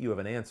want to cheat you of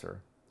an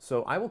answer.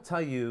 So I will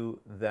tell you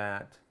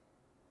that,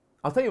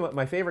 I'll tell you what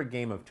my favorite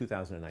game of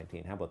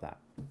 2019, how about that?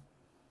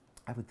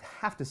 I would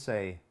have to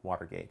say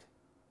Watergate,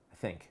 I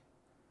think.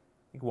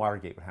 I think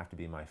Watergate would have to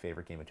be my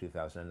favorite game of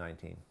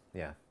 2019.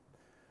 Yeah.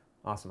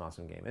 Awesome,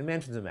 awesome game. And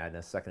Mansions of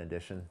Madness, second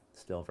edition,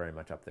 still very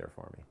much up there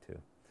for me, too.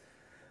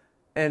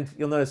 And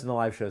you'll notice in the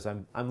live shows,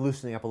 I'm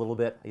loosening up a little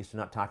bit. I used to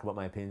not talk about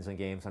my opinions on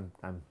games.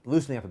 I'm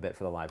loosening up a bit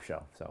for the live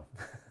show. So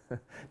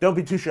don't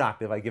be too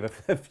shocked if I give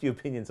a few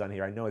opinions on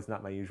here. I know it's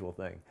not my usual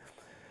thing.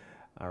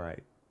 All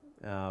right.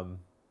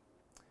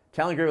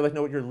 Talon Gray would like to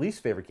know what your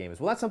least favorite game is.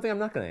 Well, that's something I'm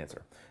not going to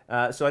answer.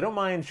 So I don't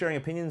mind sharing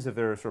opinions if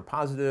they're sort of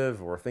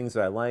positive or things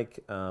that I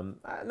like.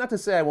 Not to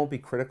say I won't be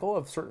critical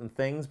of certain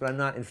things, but I'm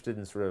not interested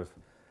in sort of,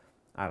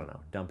 I don't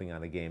know, dumping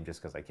on a game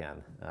just because I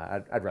can.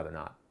 I'd rather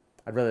not.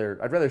 I'd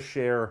rather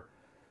share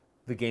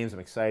the games I'm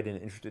excited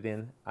and interested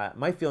in.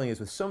 My feeling is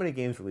with so many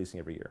games releasing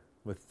every year,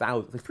 with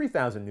like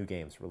 3,000 new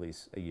games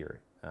release a year,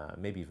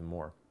 maybe even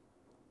more.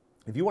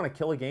 If you want to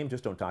kill a game,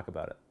 just don't talk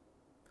about it.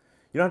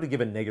 You don't have to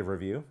give a negative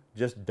review,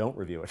 just don't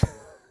review it.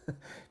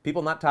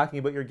 People not talking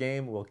about your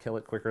game will kill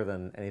it quicker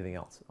than anything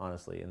else,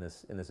 honestly, in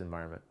this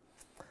environment.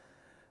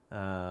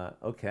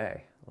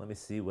 Okay, let me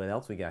see what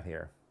else we got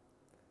here.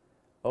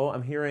 Oh,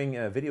 I'm hearing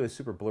video is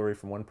super blurry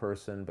from one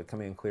person, but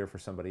coming in clear for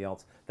somebody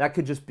else. That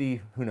could just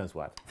be who knows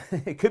what.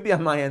 It could be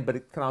on my end, but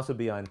it can also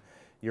be on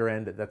your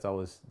end. That's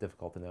always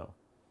difficult to know.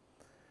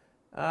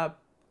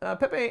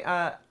 Pepe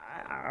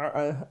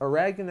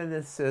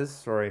Aragonensis says,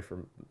 sorry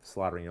for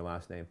slaughtering your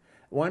last name,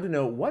 wanted to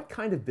know, what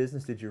kind of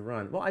business did you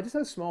run? Well, I just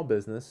had a small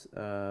business.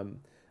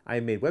 I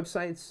made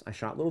websites. I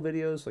shot little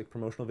videos, like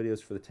promotional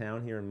videos for the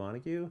town here in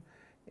Montague.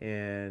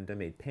 And I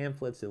made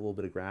pamphlets, did a little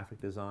bit of graphic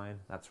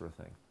design, that sort of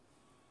thing.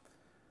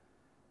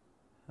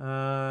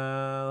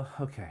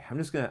 Okay,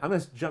 I'm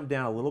gonna jump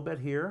down a little bit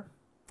here,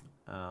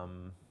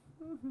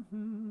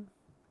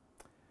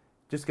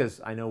 just because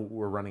I know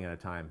we're running out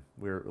of time.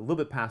 We're a little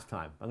bit past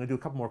time. I'm gonna do a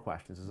couple more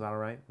questions. Is that all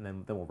right?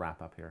 And then we'll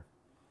wrap up here.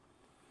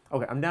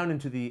 Okay, I'm down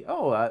into the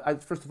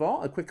first of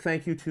all, a quick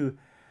thank you to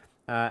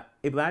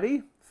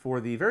Ibladi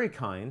for the very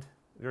kind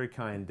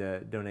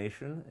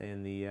donation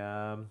in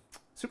the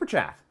super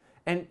chat.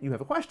 And you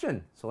have a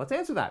question, so let's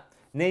answer that.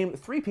 Name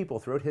 3 people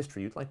throughout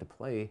history you'd like to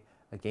play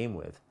a game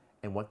with.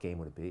 And what game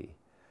would it be?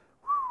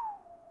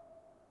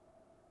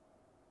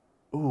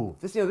 Ooh,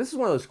 this is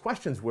one of those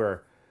questions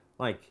where,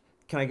 like,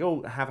 can I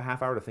go have a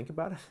half hour to think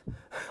about it?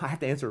 I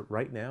have to answer it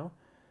right now.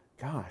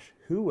 Gosh,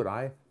 who would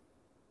I?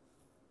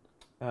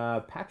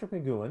 Patrick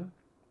McGowan,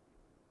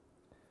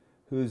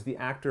 who's the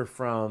actor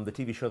from the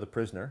TV show The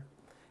Prisoner.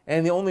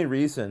 And the only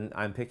reason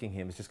I'm picking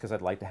him is just because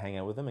I'd like to hang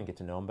out with him and get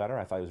to know him better.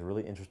 I thought he was a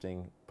really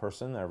interesting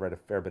person. I read a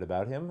fair bit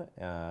about him.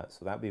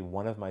 So that'd be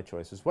one of my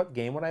choices. What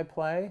game would I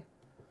play?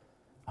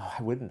 Oh,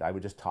 I wouldn't. I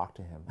would just talk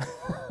to him.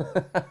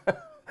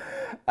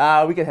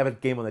 We could have a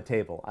game on the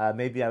table.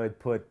 Maybe I would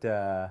put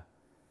sort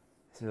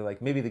of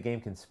like maybe the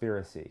game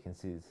Conspiracy. You can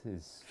see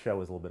his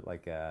show is a little bit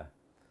like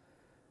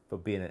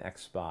about being an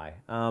ex-spy.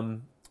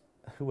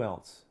 Who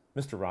else?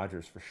 Mr.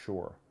 Rogers for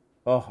sure.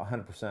 Oh,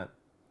 100%.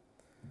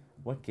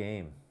 What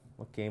game?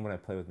 What game would I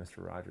play with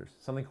Mr. Rogers?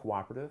 Something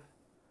cooperative.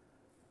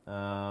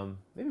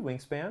 Maybe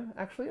Wingspan,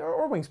 actually,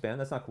 or Wingspan.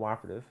 That's not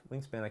cooperative.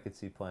 Wingspan I could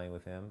see playing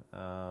with him.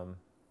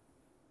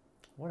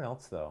 What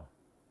else, though?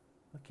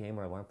 What game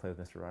would I want to play with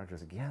Mr.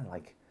 Rogers? Again,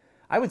 like,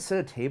 I would set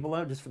a table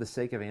out just for the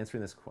sake of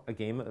answering this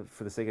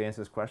for the sake of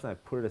answering this question.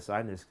 I'd put it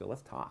aside and just go,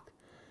 let's talk.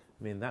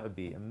 I mean, that would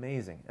be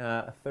amazing.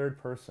 A third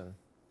person.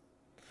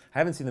 I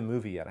haven't seen the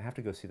movie yet. I have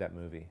to go see that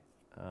movie.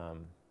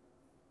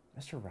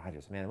 Mr.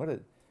 Rogers, man, what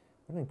an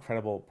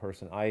incredible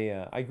person.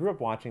 I grew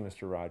up watching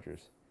Mr.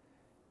 Rogers,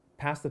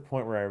 past the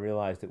point where I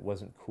realized it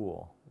wasn't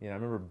cool. You know, I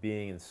remember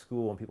being in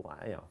school and people,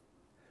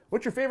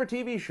 what's your favorite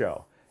TV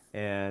show?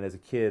 And as a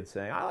kid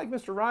saying, I like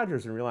Mr.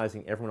 Rogers, and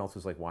realizing everyone else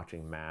was like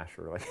watching MASH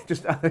or like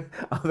just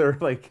other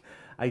like,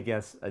 I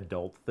guess,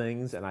 adult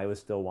things, and I was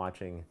still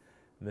watching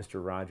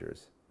Mr.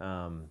 Rogers.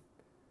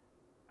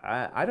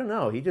 I don't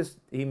know.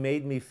 He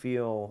made me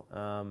feel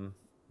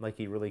like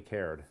he really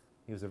cared.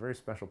 He was a very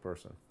special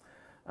person.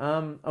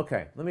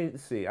 Okay, let me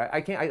see. I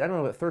don't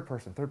know what third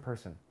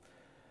person.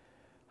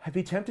 I'd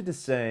be tempted to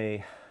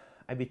say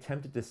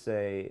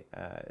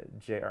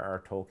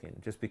J.R.R.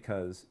 Tolkien, just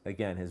because,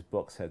 again, his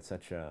books had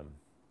such an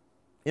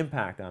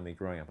impact on me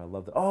growing up. I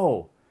loved it.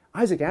 Oh,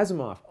 Isaac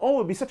Asimov. Oh,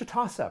 it'd be such a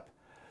toss-up.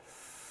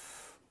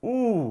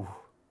 Ooh,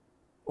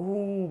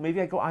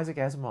 maybe I'd go Isaac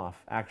Asimov,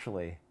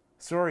 actually.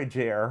 Sorry,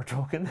 J.R.R.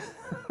 Tolkien,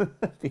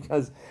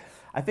 because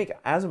I think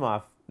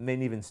Asimov made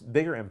an even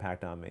bigger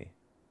impact on me.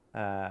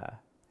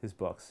 His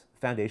books,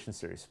 Foundation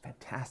series,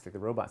 fantastic. The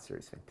Robot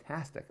series,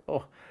 fantastic.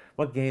 Oh,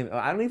 what game?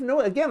 I don't even know.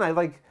 Again, I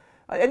like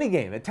any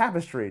game. A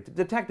Tapestry,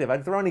 Detective.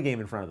 I'd throw any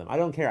game in front of them. I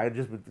don't care. I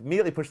just would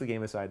immediately push the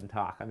game aside and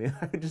talk. I mean,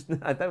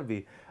 that would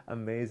be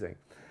amazing.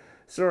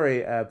 Sorry,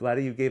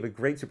 Blatty, you gave a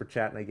great super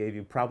chat, and I gave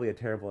you probably a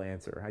terrible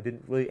answer. I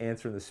didn't really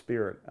answer in the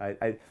spirit.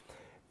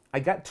 I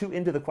got too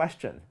into the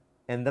question,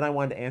 and then I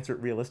wanted to answer it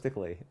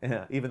realistically,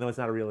 even though it's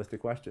not a realistic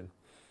question.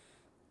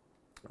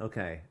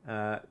 Okay.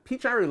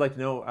 Peach, I would like to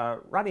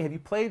know, Rodney, have you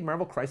played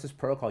Marvel Crisis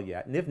Protocol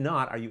yet? And if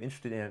not, are you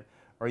interested in it,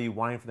 or are you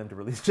wanting for them to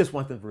release, just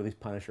want them to release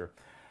Punisher?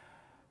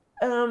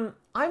 I'm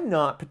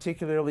not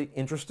particularly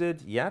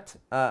interested yet.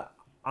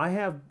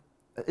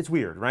 It's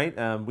weird, right?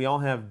 We all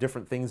have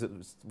different things that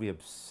we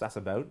obsess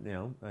about,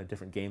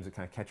 different games that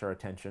kind of catch our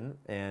attention.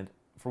 And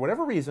for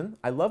whatever reason,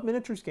 I love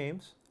miniatures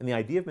games and the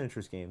idea of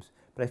miniatures games,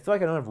 but I feel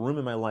like I don't have room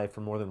in my life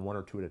for more than one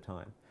or two at a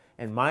time.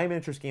 And my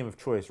miniatures game of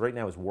choice right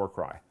now is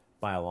Warcry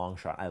by a long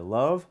shot. I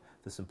love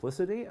the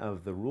simplicity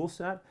of the rule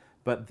set,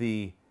 but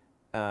the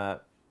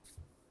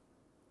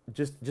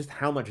just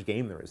how much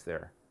game there is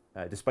there.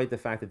 Despite the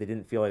fact that they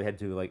didn't feel like they had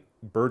to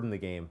burden the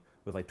game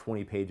with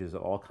 20 pages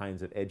of all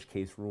kinds of edge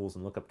case rules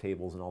and lookup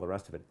tables and all the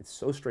rest of it. It's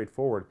so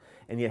straightforward,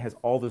 and yet has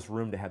all this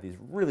room to have these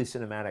really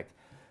cinematic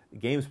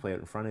games play out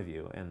in front of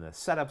you. And the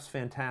setup's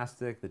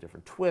fantastic, the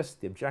different twists,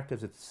 the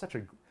objectives. It's such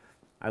a...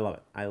 I love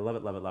it. I love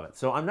it, love it, love it.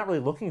 So I'm not really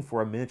looking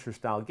for a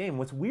miniature-style game.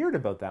 What's weird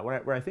about that,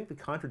 where I think the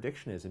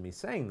contradiction is in me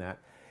saying that,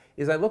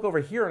 is I look over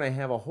here and I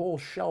have a whole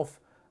shelf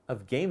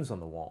of games on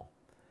the wall.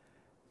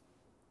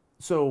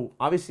 So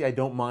obviously I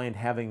don't mind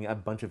having a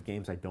bunch of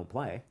games I don't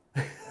play.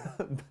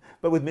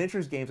 But with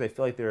miniatures games, I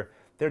feel like they're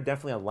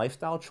definitely a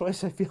lifestyle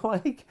choice, I feel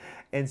like.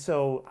 And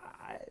so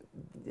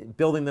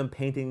building them,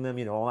 painting them,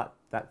 all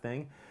that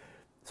thing.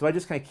 So I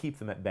just kind of keep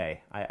them at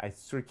bay. I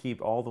sort of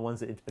keep all the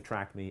ones that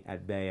attract me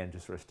at bay and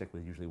just sort of stick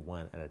with usually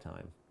one at a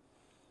time.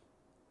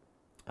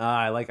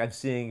 I'm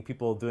seeing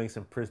people doing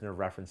some Prisoner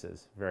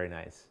references. Very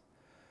nice.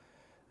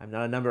 I'm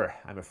not a number.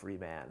 I'm a free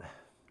man.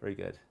 Very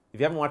good. If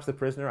you haven't watched The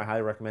Prisoner, I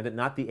highly recommend it.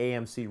 Not the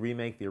AMC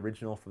remake, the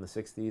original from the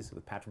 60s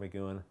with Patrick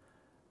McGowan.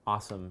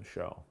 Awesome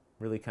show.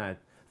 Really kind of...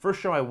 First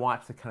show I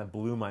watched that kind of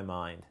blew my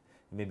mind.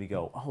 It made me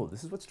go, oh,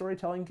 this is what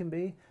storytelling can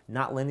be?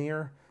 Not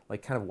linear,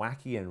 kind of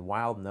wacky and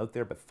wild and out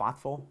there, but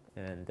thoughtful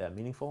and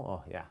meaningful.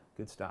 Oh, yeah.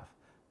 Good stuff.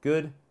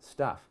 Good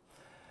stuff.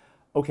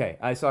 Okay,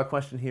 I saw a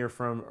question here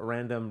from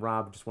Random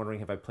Rob, just wondering,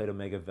 have I played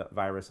Omega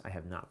Virus? I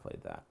have not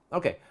played that.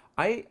 Okay,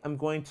 I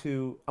want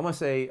to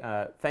say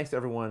thanks to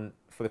everyone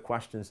for the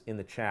questions in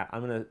the chat.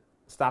 I'm going to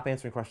stop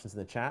answering questions in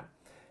the chat.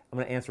 I'm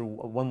going to answer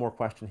one more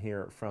question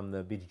here from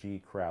the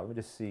BGG crowd. Let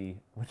me just see,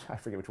 I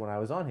forget which one I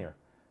was on here.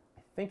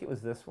 I think it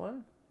was this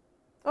one.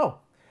 Oh,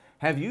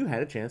 have you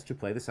had a chance to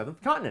play The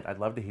Seventh Continent? I'd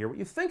love to hear what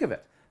you think of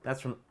it.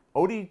 That's from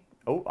Oddity?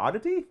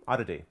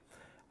 Oddity.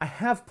 I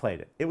have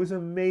played it. It was an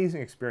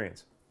amazing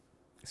experience.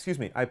 Excuse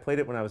me, I played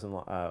it when I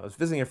was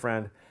visiting a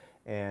friend,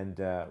 and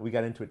we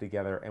got into it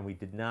together, and we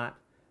did not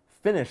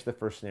finish the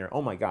first scenario.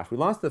 Oh my gosh, we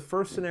lost the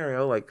first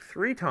scenario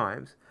 3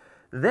 times.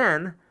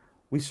 Then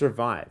we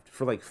survived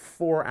for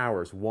 4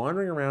 hours,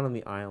 wandering around on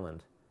the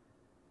island,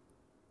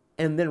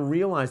 and then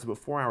realized about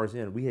 4 hours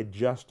in, we had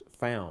just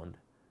found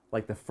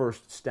the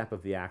first step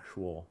of the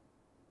actual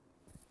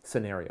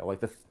scenario,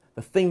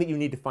 the thing that you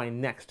need to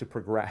find next to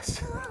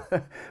progress.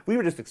 We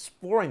were just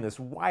exploring this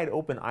wide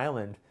open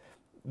island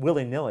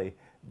willy-nilly,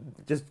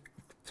 just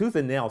tooth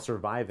and nail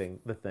surviving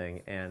the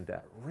thing, and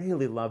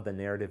really loved the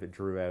narrative it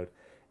drew out.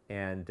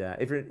 And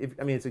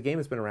it's a game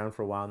that's been around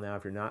for a while now.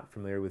 If you're not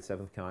familiar with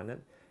Seventh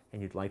Continent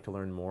and you'd like to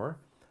learn more,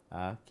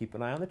 keep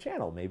an eye on the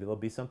channel. Maybe there'll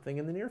be something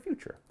in the near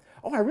future.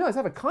 Oh, I realize I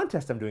have a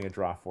contest I'm doing a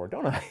draw for,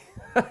 don't I?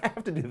 I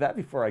have to do that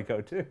before I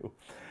go too.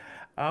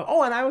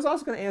 Oh, and I was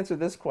also going to answer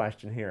this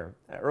question here.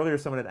 Earlier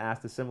someone had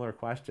asked a similar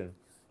question.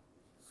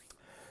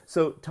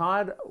 So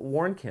Todd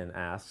Warnkin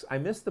asks, I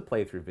missed the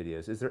playthrough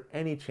videos. Is there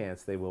any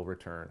chance they will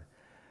return?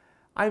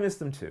 I missed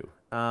them too.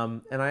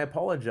 And I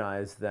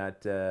apologize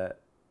that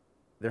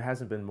there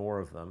hasn't been more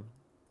of them.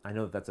 I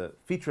know that that's a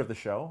feature of the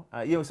show.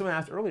 Someone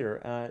asked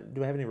earlier,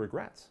 do I have any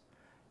regrets?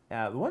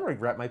 The one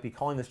regret might be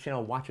calling this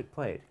channel Watch It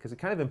Played, because it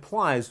kind of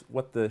implies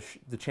what the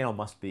channel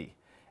must be.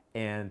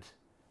 And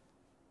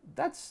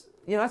that's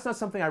not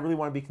something I really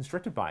want to be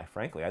constricted by,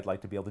 frankly. I'd like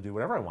to be able to do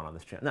whatever I want on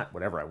this channel. Not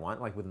whatever I want,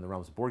 within the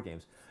realms of board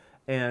games.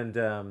 And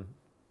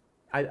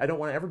I don't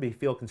want to ever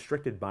feel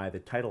constricted by the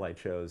title I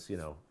chose,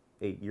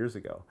 8 years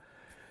ago.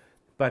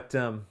 But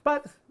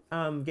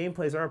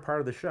gameplays are a part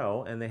of the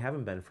show, and they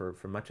haven't been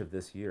for much of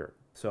this year.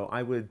 So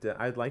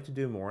I'd like to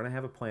do more, and I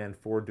have a plan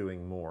for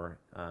doing more.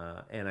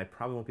 And I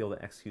probably won't be able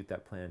to execute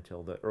that plan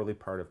until the early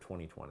part of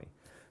 2020.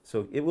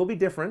 So it will be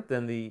different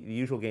than the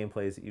usual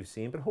gameplays that you've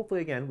seen, but hopefully,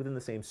 again, within the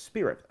same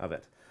spirit of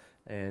it.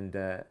 And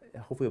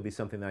hopefully it'll be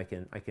something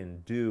that I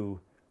can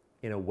do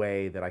in a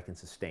way that I can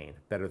sustain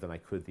better than I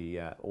could the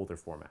older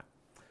format.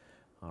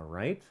 All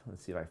right,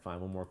 let's see if I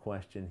find one more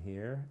question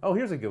here. Oh,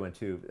 here's a good one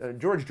too.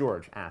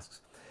 George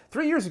asks,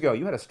 3 years ago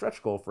you had a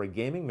stretch goal for a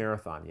gaming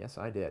marathon. Yes,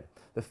 I did.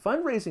 The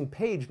fundraising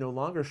page no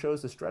longer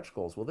shows the stretch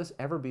goals. Will this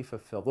ever be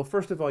fulfilled? Well,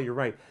 first of all, you're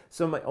right.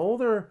 So my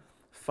older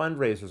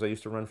fundraisers I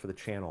used to run for the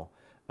channel,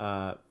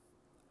 I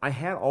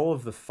had all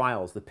of the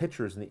files, the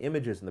pictures and the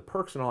images and the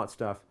perks and all that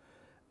stuff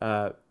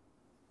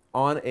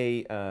on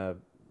a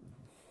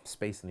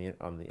space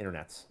on the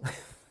internets.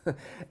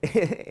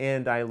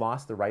 And I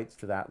lost the rights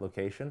to that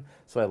location,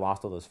 so I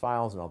lost all those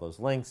files and all those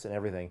links and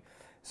everything.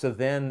 So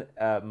then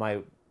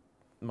my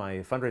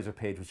fundraiser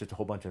page was just a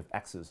whole bunch of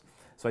X's.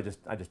 So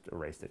I just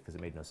erased it because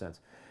it made no sense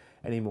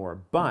anymore.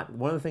 But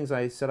one of the things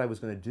I said I was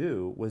going to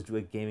do was do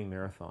a gaming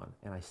marathon,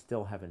 and I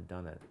still haven't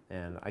done it.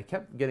 And I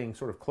kept getting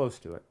sort of close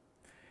to it,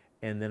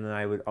 and then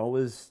I would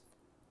always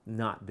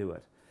not do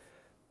it.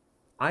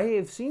 I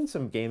have seen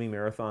some gaming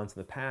marathons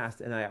in the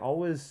past, and I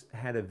always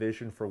had a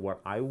vision for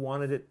what I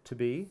wanted it to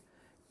be,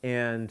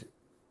 and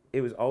it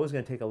was always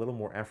going to take a little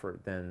more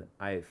effort than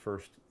I at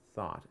first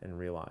thought and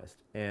realized.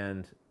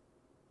 And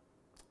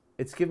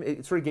it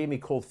sort of gave me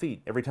cold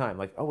feet every time,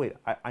 like, oh wait,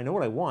 I know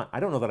what I want. I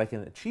don't know that I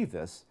can achieve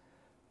this.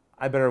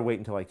 I better wait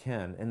until I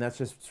can. And that's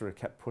just sort of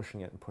kept pushing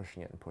it and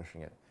pushing it and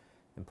pushing it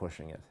and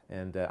pushing it.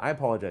 And I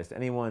apologize to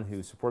anyone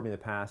who supported me in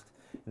the past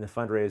in the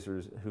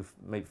fundraisers who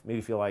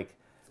maybe feel like,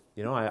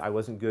 you know, I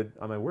wasn't good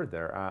on my word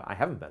there. I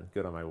haven't been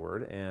good on my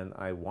word, and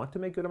I want to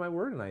make good on my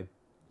word, and I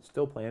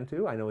still plan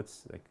to. I know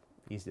it's like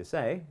easy to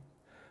say,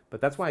 but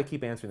that's why I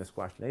keep answering this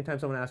question. Anytime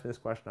someone asks me this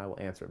question, I will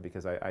answer it,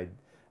 because I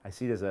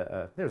see it as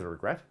there's a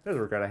regret. There's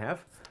a regret I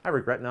have. I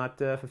regret not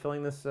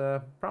fulfilling this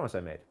promise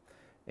I made,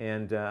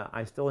 and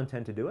I still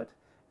intend to do it,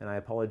 and I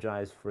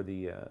apologize for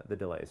the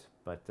delays.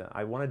 But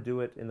I want to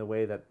do it in the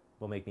way that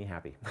will make me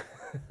happy,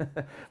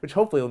 which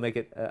hopefully will make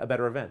it a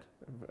better event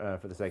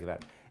for the sake of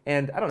that.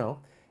 And I don't know.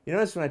 You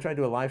notice when I try to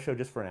do a live show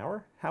just for an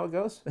hour, how it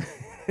goes?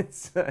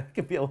 It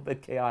can be a little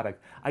bit chaotic.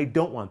 I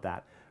don't want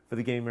that for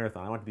the gaming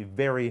marathon. I want it to be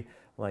very,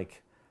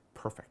 like,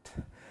 perfect.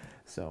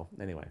 So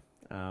anyway,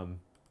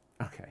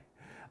 okay.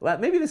 Well,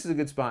 maybe this is a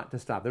good spot to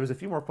stop. There was a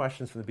few more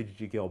questions from the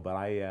BGG Guild, but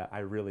I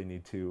really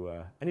need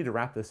to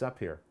wrap this up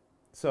here.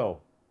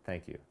 So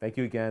thank you. Thank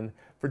you again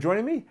for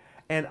joining me.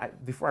 And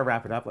before I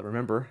wrap it up, let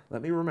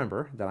me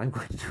remember that I'm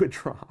going to do a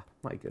draw.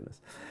 My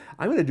goodness.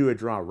 I'm going to do a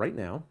draw right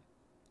now.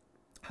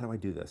 How do I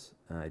do this?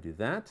 I do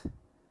that.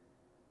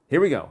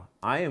 Here we go.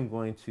 I am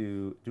going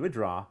to do a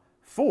draw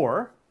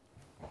for,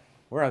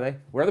 where are they?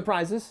 Where are the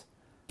prizes?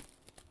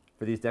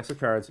 For these decks of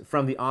cards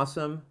from the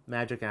awesome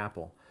Magic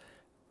Apple.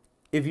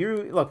 If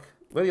you, look,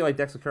 whether you like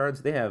decks of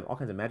cards, they have all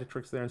kinds of magic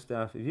tricks there and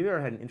stuff. If you've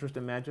ever had an interest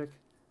in magic,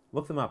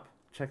 look them up.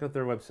 Check out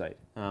their website.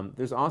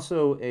 There's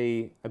also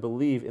I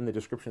believe in the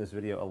description of this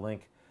video, a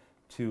link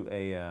to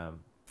a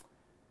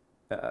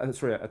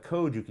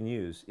code you can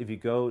use if you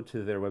go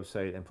to their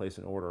website and place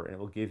an order, and it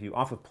will give you,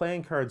 off of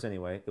playing cards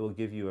anyway, it will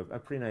give you a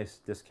pretty nice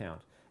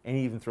discount. And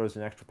he even throws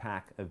an extra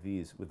pack of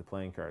these with the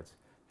playing cards.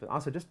 But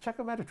also, just check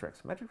out Magic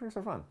Tricks. Magic Tricks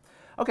are fun.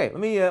 Okay, let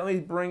me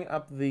bring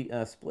up the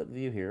split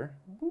view here.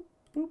 Boop,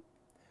 boop.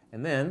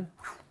 And then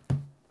let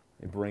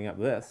me bring up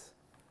this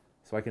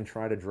so I can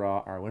try to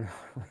draw our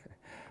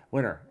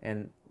winner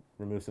and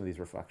remove some of these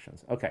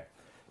reflections. Okay,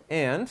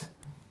 and,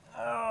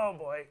 oh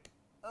boy,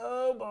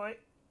 oh boy.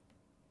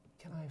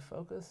 Can I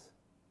focus?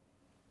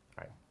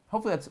 All right.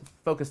 Hopefully that's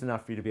focused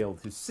enough for you to be able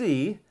to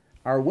see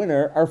our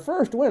winner. Our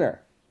first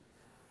winner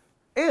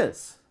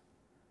is,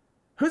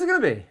 who's it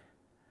going to be?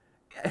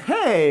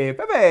 Hey,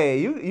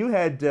 Pepe, you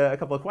had a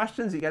couple of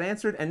questions, you got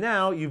answered, and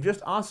now you've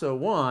just also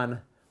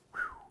won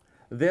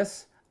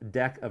this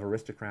deck of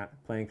Aristocrat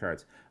playing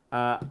cards.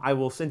 I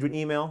will send you an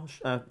email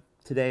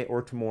today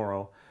or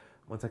tomorrow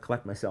once I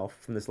collect myself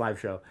from this live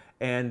show,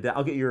 and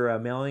I'll get your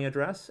mailing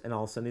address, and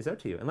I'll send these out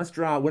to you. And let's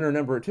draw winner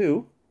number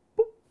 2.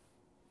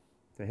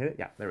 Did I hit it?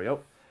 Yeah, there we go.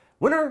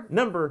 Winner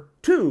number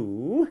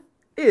 2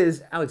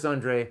 is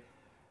Alexandre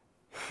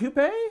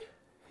Huppe.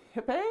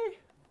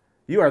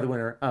 You are the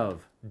winner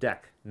of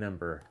deck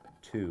number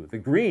 2, the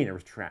green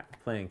Aristocrat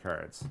playing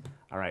cards.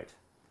 All right.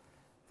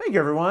 Thank you,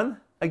 everyone,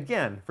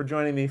 again, for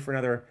joining me for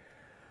another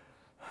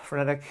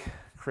frenetic,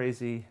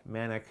 crazy,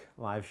 manic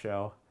live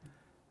show.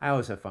 I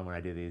always have fun when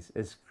I do these.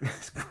 As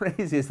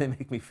crazy as they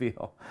make me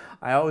feel,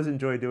 I always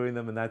enjoy doing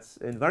them, and that's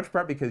in large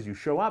part because you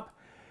show up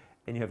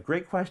and you have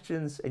great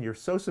questions, and you're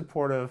so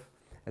supportive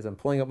as I'm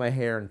pulling up my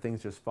hair and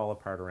things just fall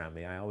apart around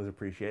me. I always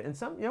appreciate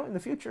it. And in the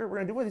future, we're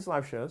going to do one of these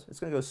live shows. It's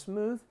going to go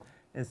smooth,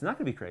 and it's not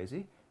going to be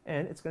crazy,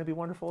 and it's going to be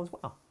wonderful as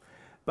well.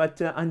 But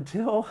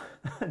until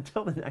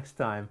the next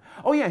time.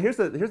 Oh yeah, here's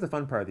the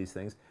fun part of these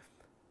things.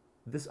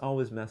 This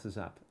always messes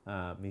up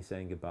me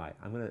saying goodbye.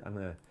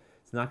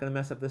 It's not going to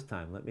mess up this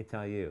time. Let me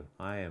tell you,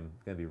 I am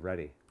going to be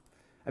ready.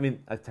 I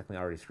mean, I've technically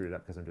already screwed it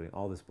up because I'm doing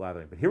all this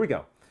blathering, but here we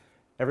go.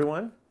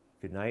 Everyone,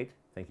 good night.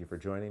 Thank you for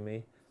joining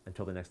me.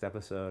 Until the next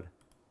episode,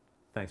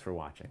 thanks for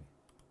watching.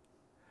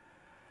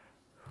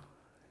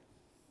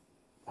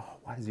 Oh,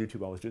 why does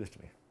YouTube always do this to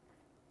me?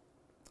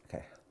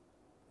 Okay.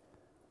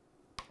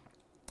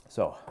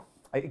 So,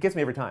 it gets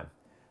me every time.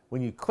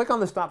 When you click on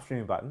the stop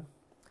streaming button,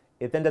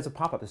 it then does a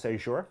pop-up to say, are you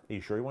sure? Are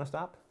you sure you want to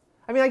stop?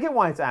 I mean, I get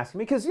why it's asking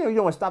me, because you don't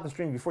want to stop the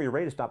streaming before you're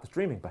ready to stop the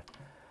streaming, but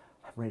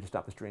I'm ready to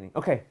stop the streaming.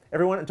 Okay,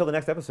 everyone, until the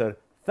next episode,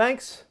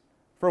 thanks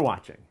for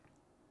watching.